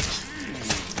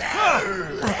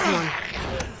 Oh, come on.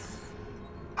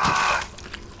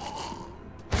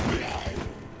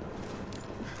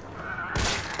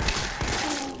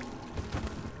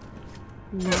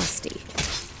 Nasty.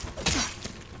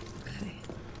 Okay.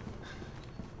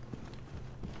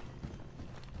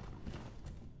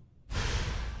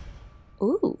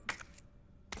 Ooh.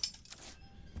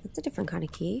 That's a different kind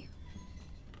of key.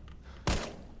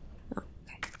 Oh,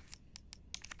 okay.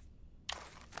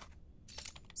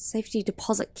 Safety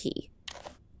deposit key.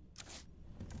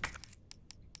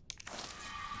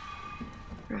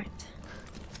 Right.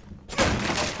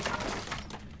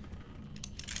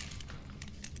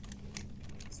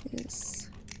 This.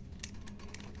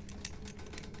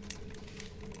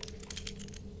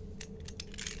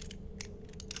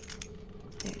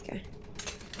 There we go.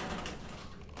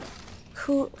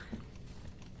 Cool.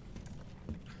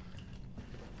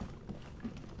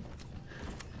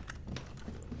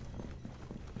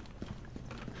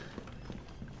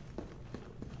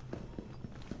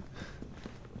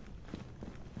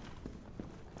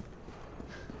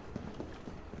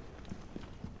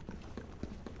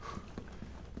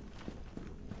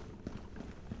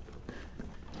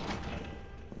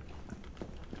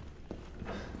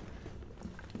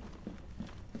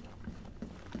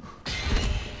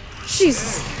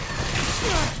 Jesus.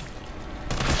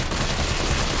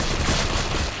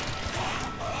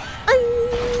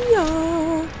 Ay-ya.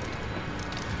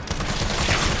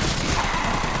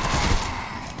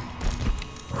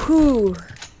 Whew.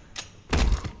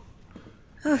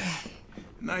 Okay.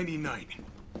 99.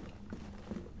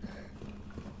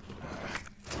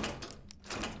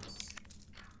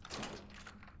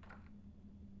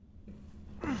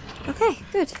 Okay,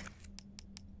 good.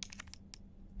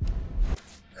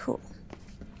 Cool.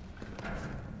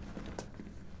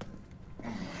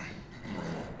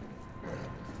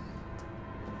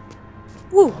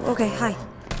 Woo, okay, hi.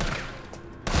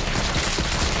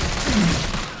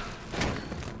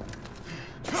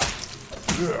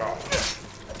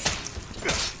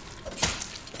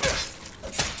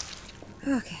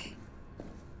 Okay.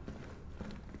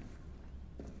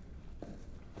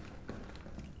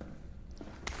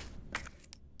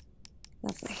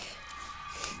 Lovely.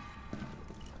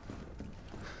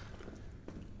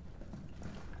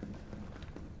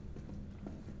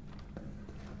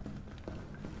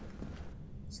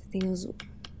 So I think it was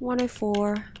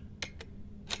 104,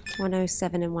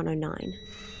 107, and 109.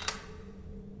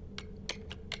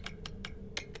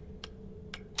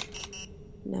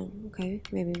 No, okay,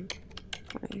 maybe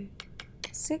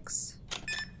 106.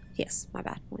 Yes, my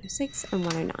bad. 106 and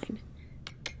 109.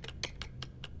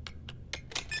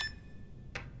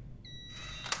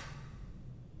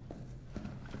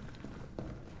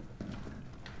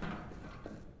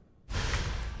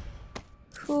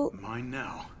 Cool. Mine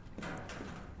now.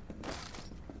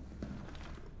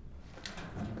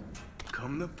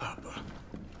 Come to Papa.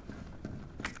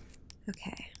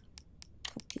 Okay.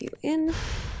 Pop you in.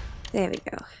 There we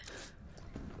go.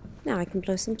 Now I can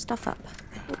blow some stuff up.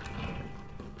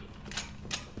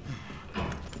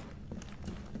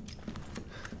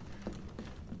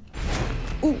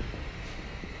 Ooh.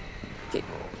 Okay.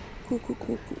 Cool, cool,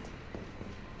 cool, cool.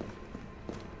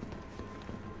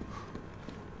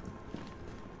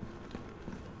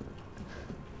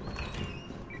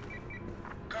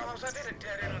 Carlos, I've hit a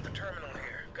dead end with the terminal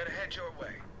here. Gotta head your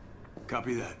way.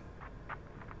 Copy that.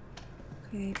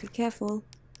 Okay, be careful.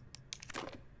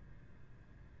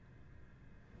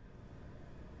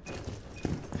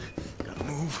 Gotta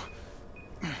move.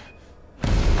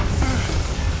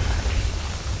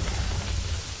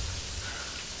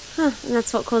 Huh, and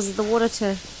that's what causes the water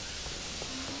to...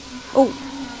 Oh!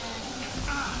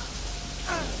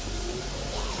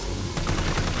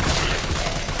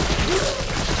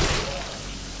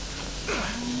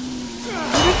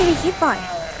 What am I getting hit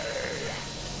by?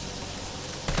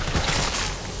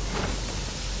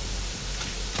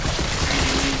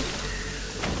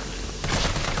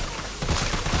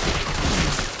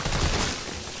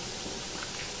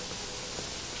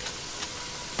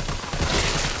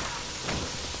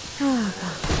 Oh,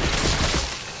 God.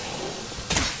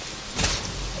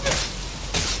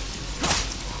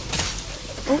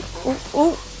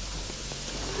 Oh.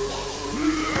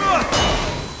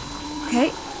 Okay.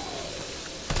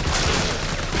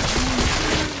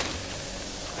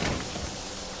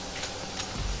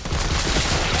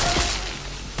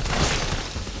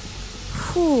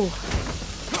 Ooh.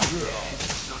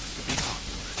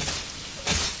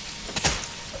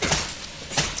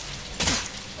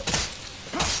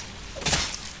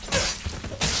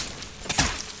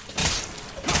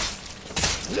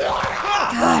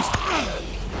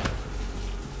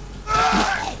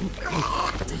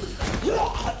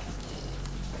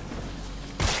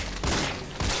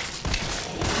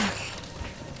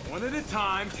 One at a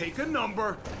time, take a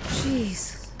number.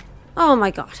 Jeez. Oh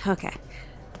my god, okay.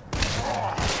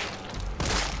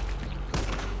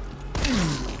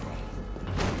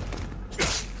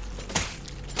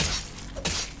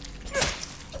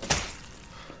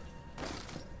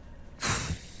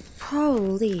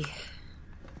 Holy.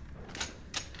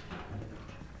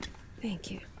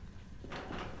 Thank you.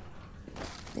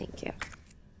 Thank you.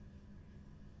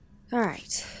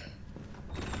 Alright.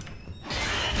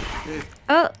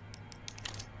 Oh.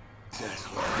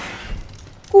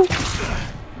 Ooh.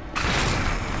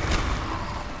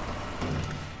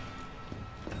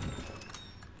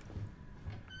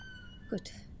 Good.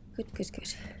 Good, good,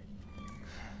 good.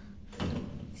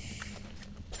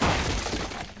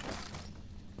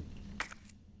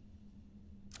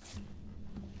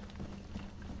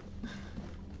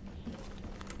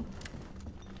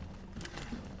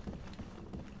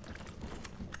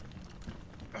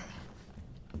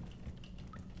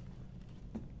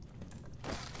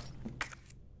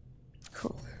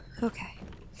 Cool. Okay.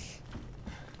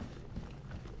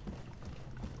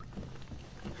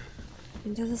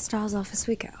 Into the STARS office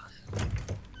we go.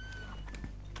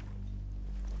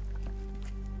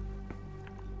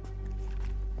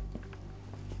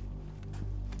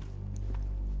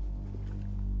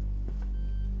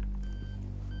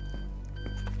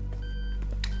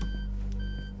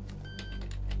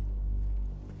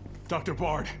 Dr.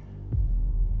 Bard.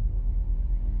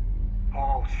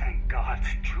 Oh, thank God.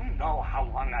 Do you know how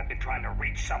long I've been trying to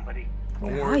reach somebody?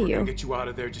 Don't Where worry, are we're you? gonna get you out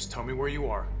of there. Just tell me where you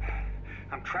are.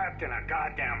 I'm trapped in a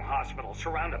goddamn hospital,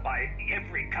 surrounded by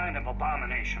every kind of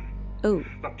abomination. Ooh.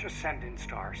 Look, just send in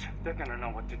STARS. They're gonna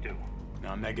know what to do.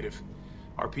 No, negative.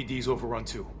 RPD's overrun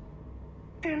too.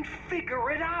 Then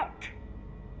figure it out!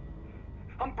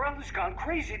 Umbrella's gone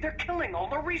crazy. They're killing all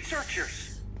the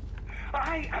researchers.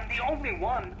 I am the only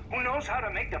one who knows how to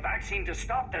make the vaccine to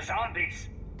stop the zombies.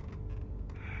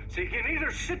 So you can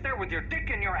either sit there with your dick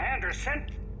in your hand or send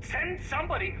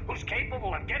somebody who's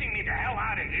capable of getting me the hell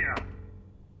out of here.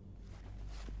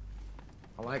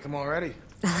 I like him already.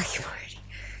 I like him already.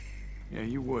 Yeah,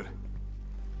 you would.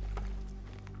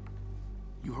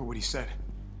 You heard what he said.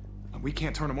 We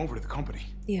can't turn him over to the company.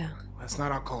 Yeah. That's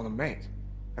not our call to make.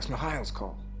 That's Mikhail's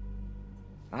call.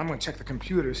 I'm gonna check the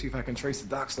computer, see if I can trace the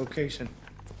doc's location.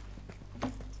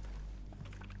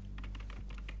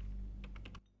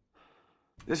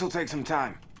 This'll take some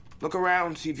time. Look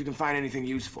around, see if you can find anything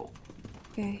useful.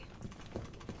 Okay.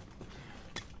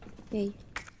 Yay.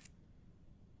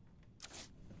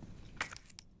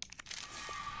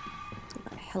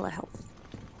 Hella health.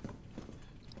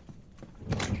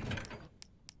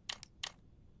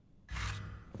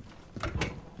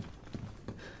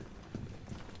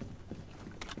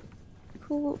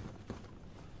 Cool.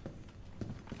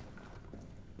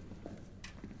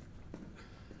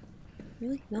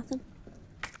 Really? Nothing?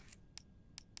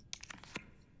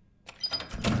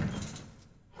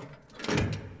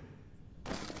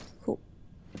 Cool.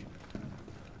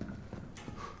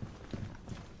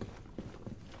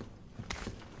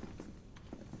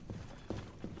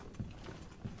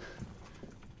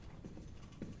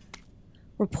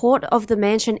 Report of the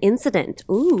mansion incident.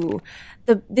 Ooh.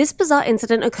 This bizarre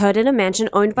incident occurred in a mansion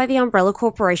owned by the Umbrella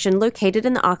Corporation located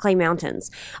in the Arklay Mountains.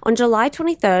 On July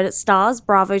 23rd, STARS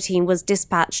Bravo team was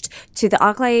dispatched to the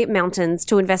Arklay Mountains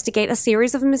to investigate a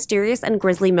series of mysterious and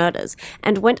grisly murders,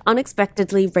 and went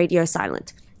unexpectedly radio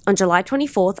silent. On July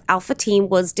 24th, Alpha team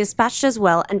was dispatched as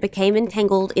well and became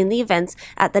entangled in the events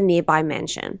at the nearby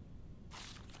mansion.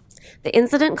 The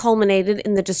incident culminated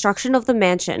in the destruction of the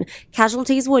mansion.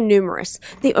 Casualties were numerous.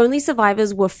 The only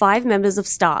survivors were 5 members of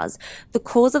STARS. The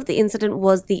cause of the incident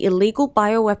was the illegal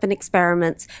bioweapon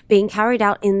experiments being carried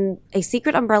out in a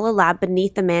secret Umbrella lab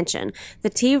beneath the mansion.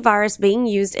 The T virus being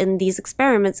used in these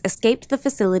experiments escaped the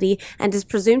facility and is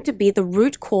presumed to be the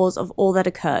root cause of all that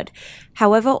occurred.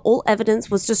 However, all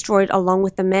evidence was destroyed along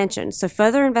with the mansion, so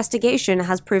further investigation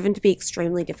has proven to be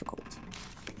extremely difficult.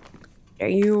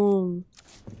 Damn.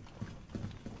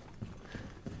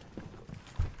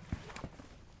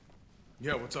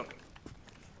 Yeah, what's up?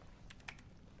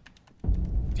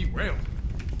 Derailed.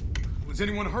 Was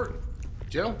anyone hurt?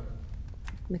 Jill?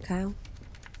 Mikhail?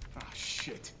 Ah,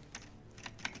 shit.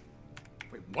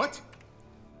 Wait, what?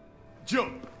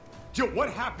 Jill, what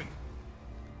happened?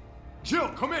 Jill,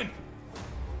 come in!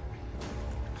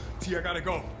 T, I gotta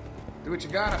go. Do what you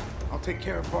gotta. I'll take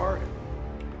care of Bard.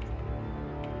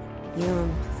 Yeah,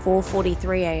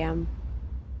 4:43 a.m.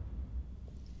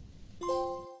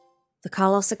 The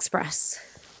Carlos Express.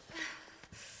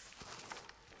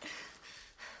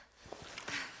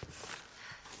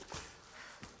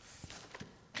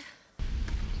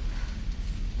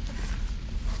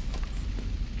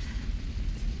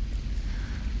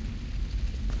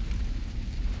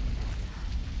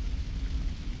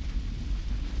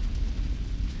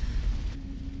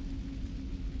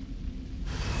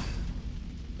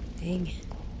 Dang.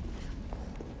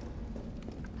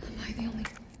 Am I the only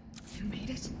who made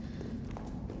it?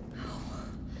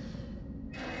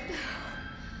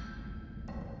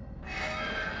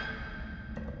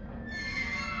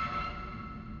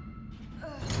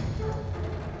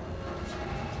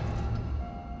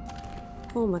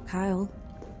 Oh, Mikhail.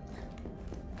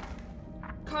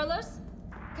 Carlos?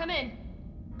 Come in.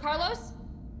 Carlos?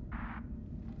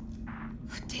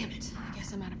 Damn it. I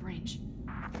guess I'm out of range.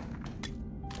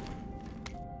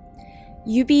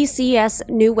 UBCS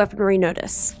new weaponry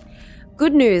notice.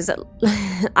 Good news,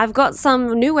 I've got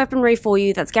some new weaponry for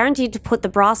you that's guaranteed to put the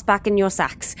brass back in your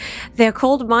sacks. They're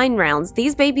called mine rounds.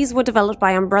 These babies were developed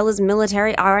by Umbrella's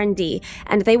military R&D,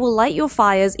 and they will light your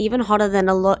fires even hotter than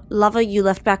a lover you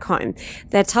left back home.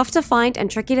 They're tough to find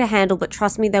and tricky to handle, but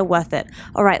trust me, they're worth it.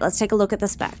 Alright, let's take a look at the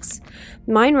specs.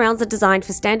 Mine rounds are designed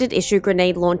for standard issue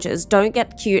grenade launchers. Don't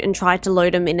get cute and try to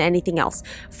load them in anything else.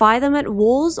 Fire them at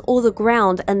walls or the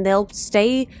ground and they'll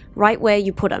stay right where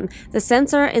you put them. The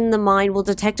sensor in the mine will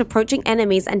detect approaching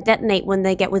enemies and detonate when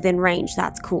they get within range.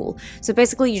 That's cool. So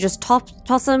basically you just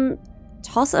toss them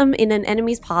in an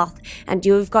enemy's path and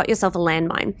you've got yourself a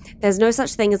landmine. There's no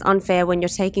such thing as unfair when you're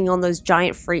taking on those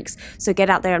giant freaks, so get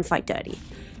out there and fight dirty.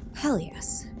 Hell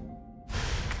yes.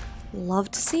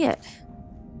 Love to see it.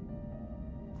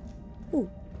 Ooh,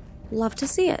 love to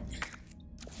see it.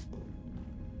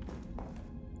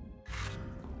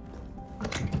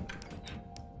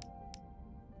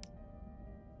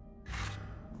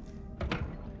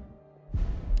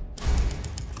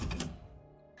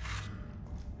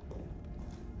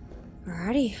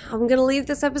 Alrighty, I'm gonna leave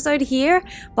this episode here,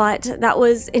 but that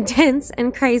was intense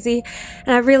and crazy,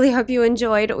 and I really hope you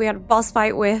enjoyed. We had a boss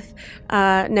fight with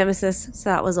Nemesis, so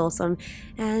that was awesome.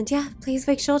 And yeah, please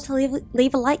make sure to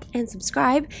leave a like and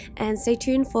subscribe, and stay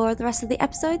tuned for the rest of the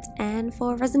episodes and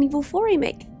for Resident Evil 4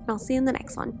 Remake. And I'll see you in the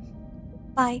next one.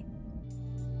 Bye.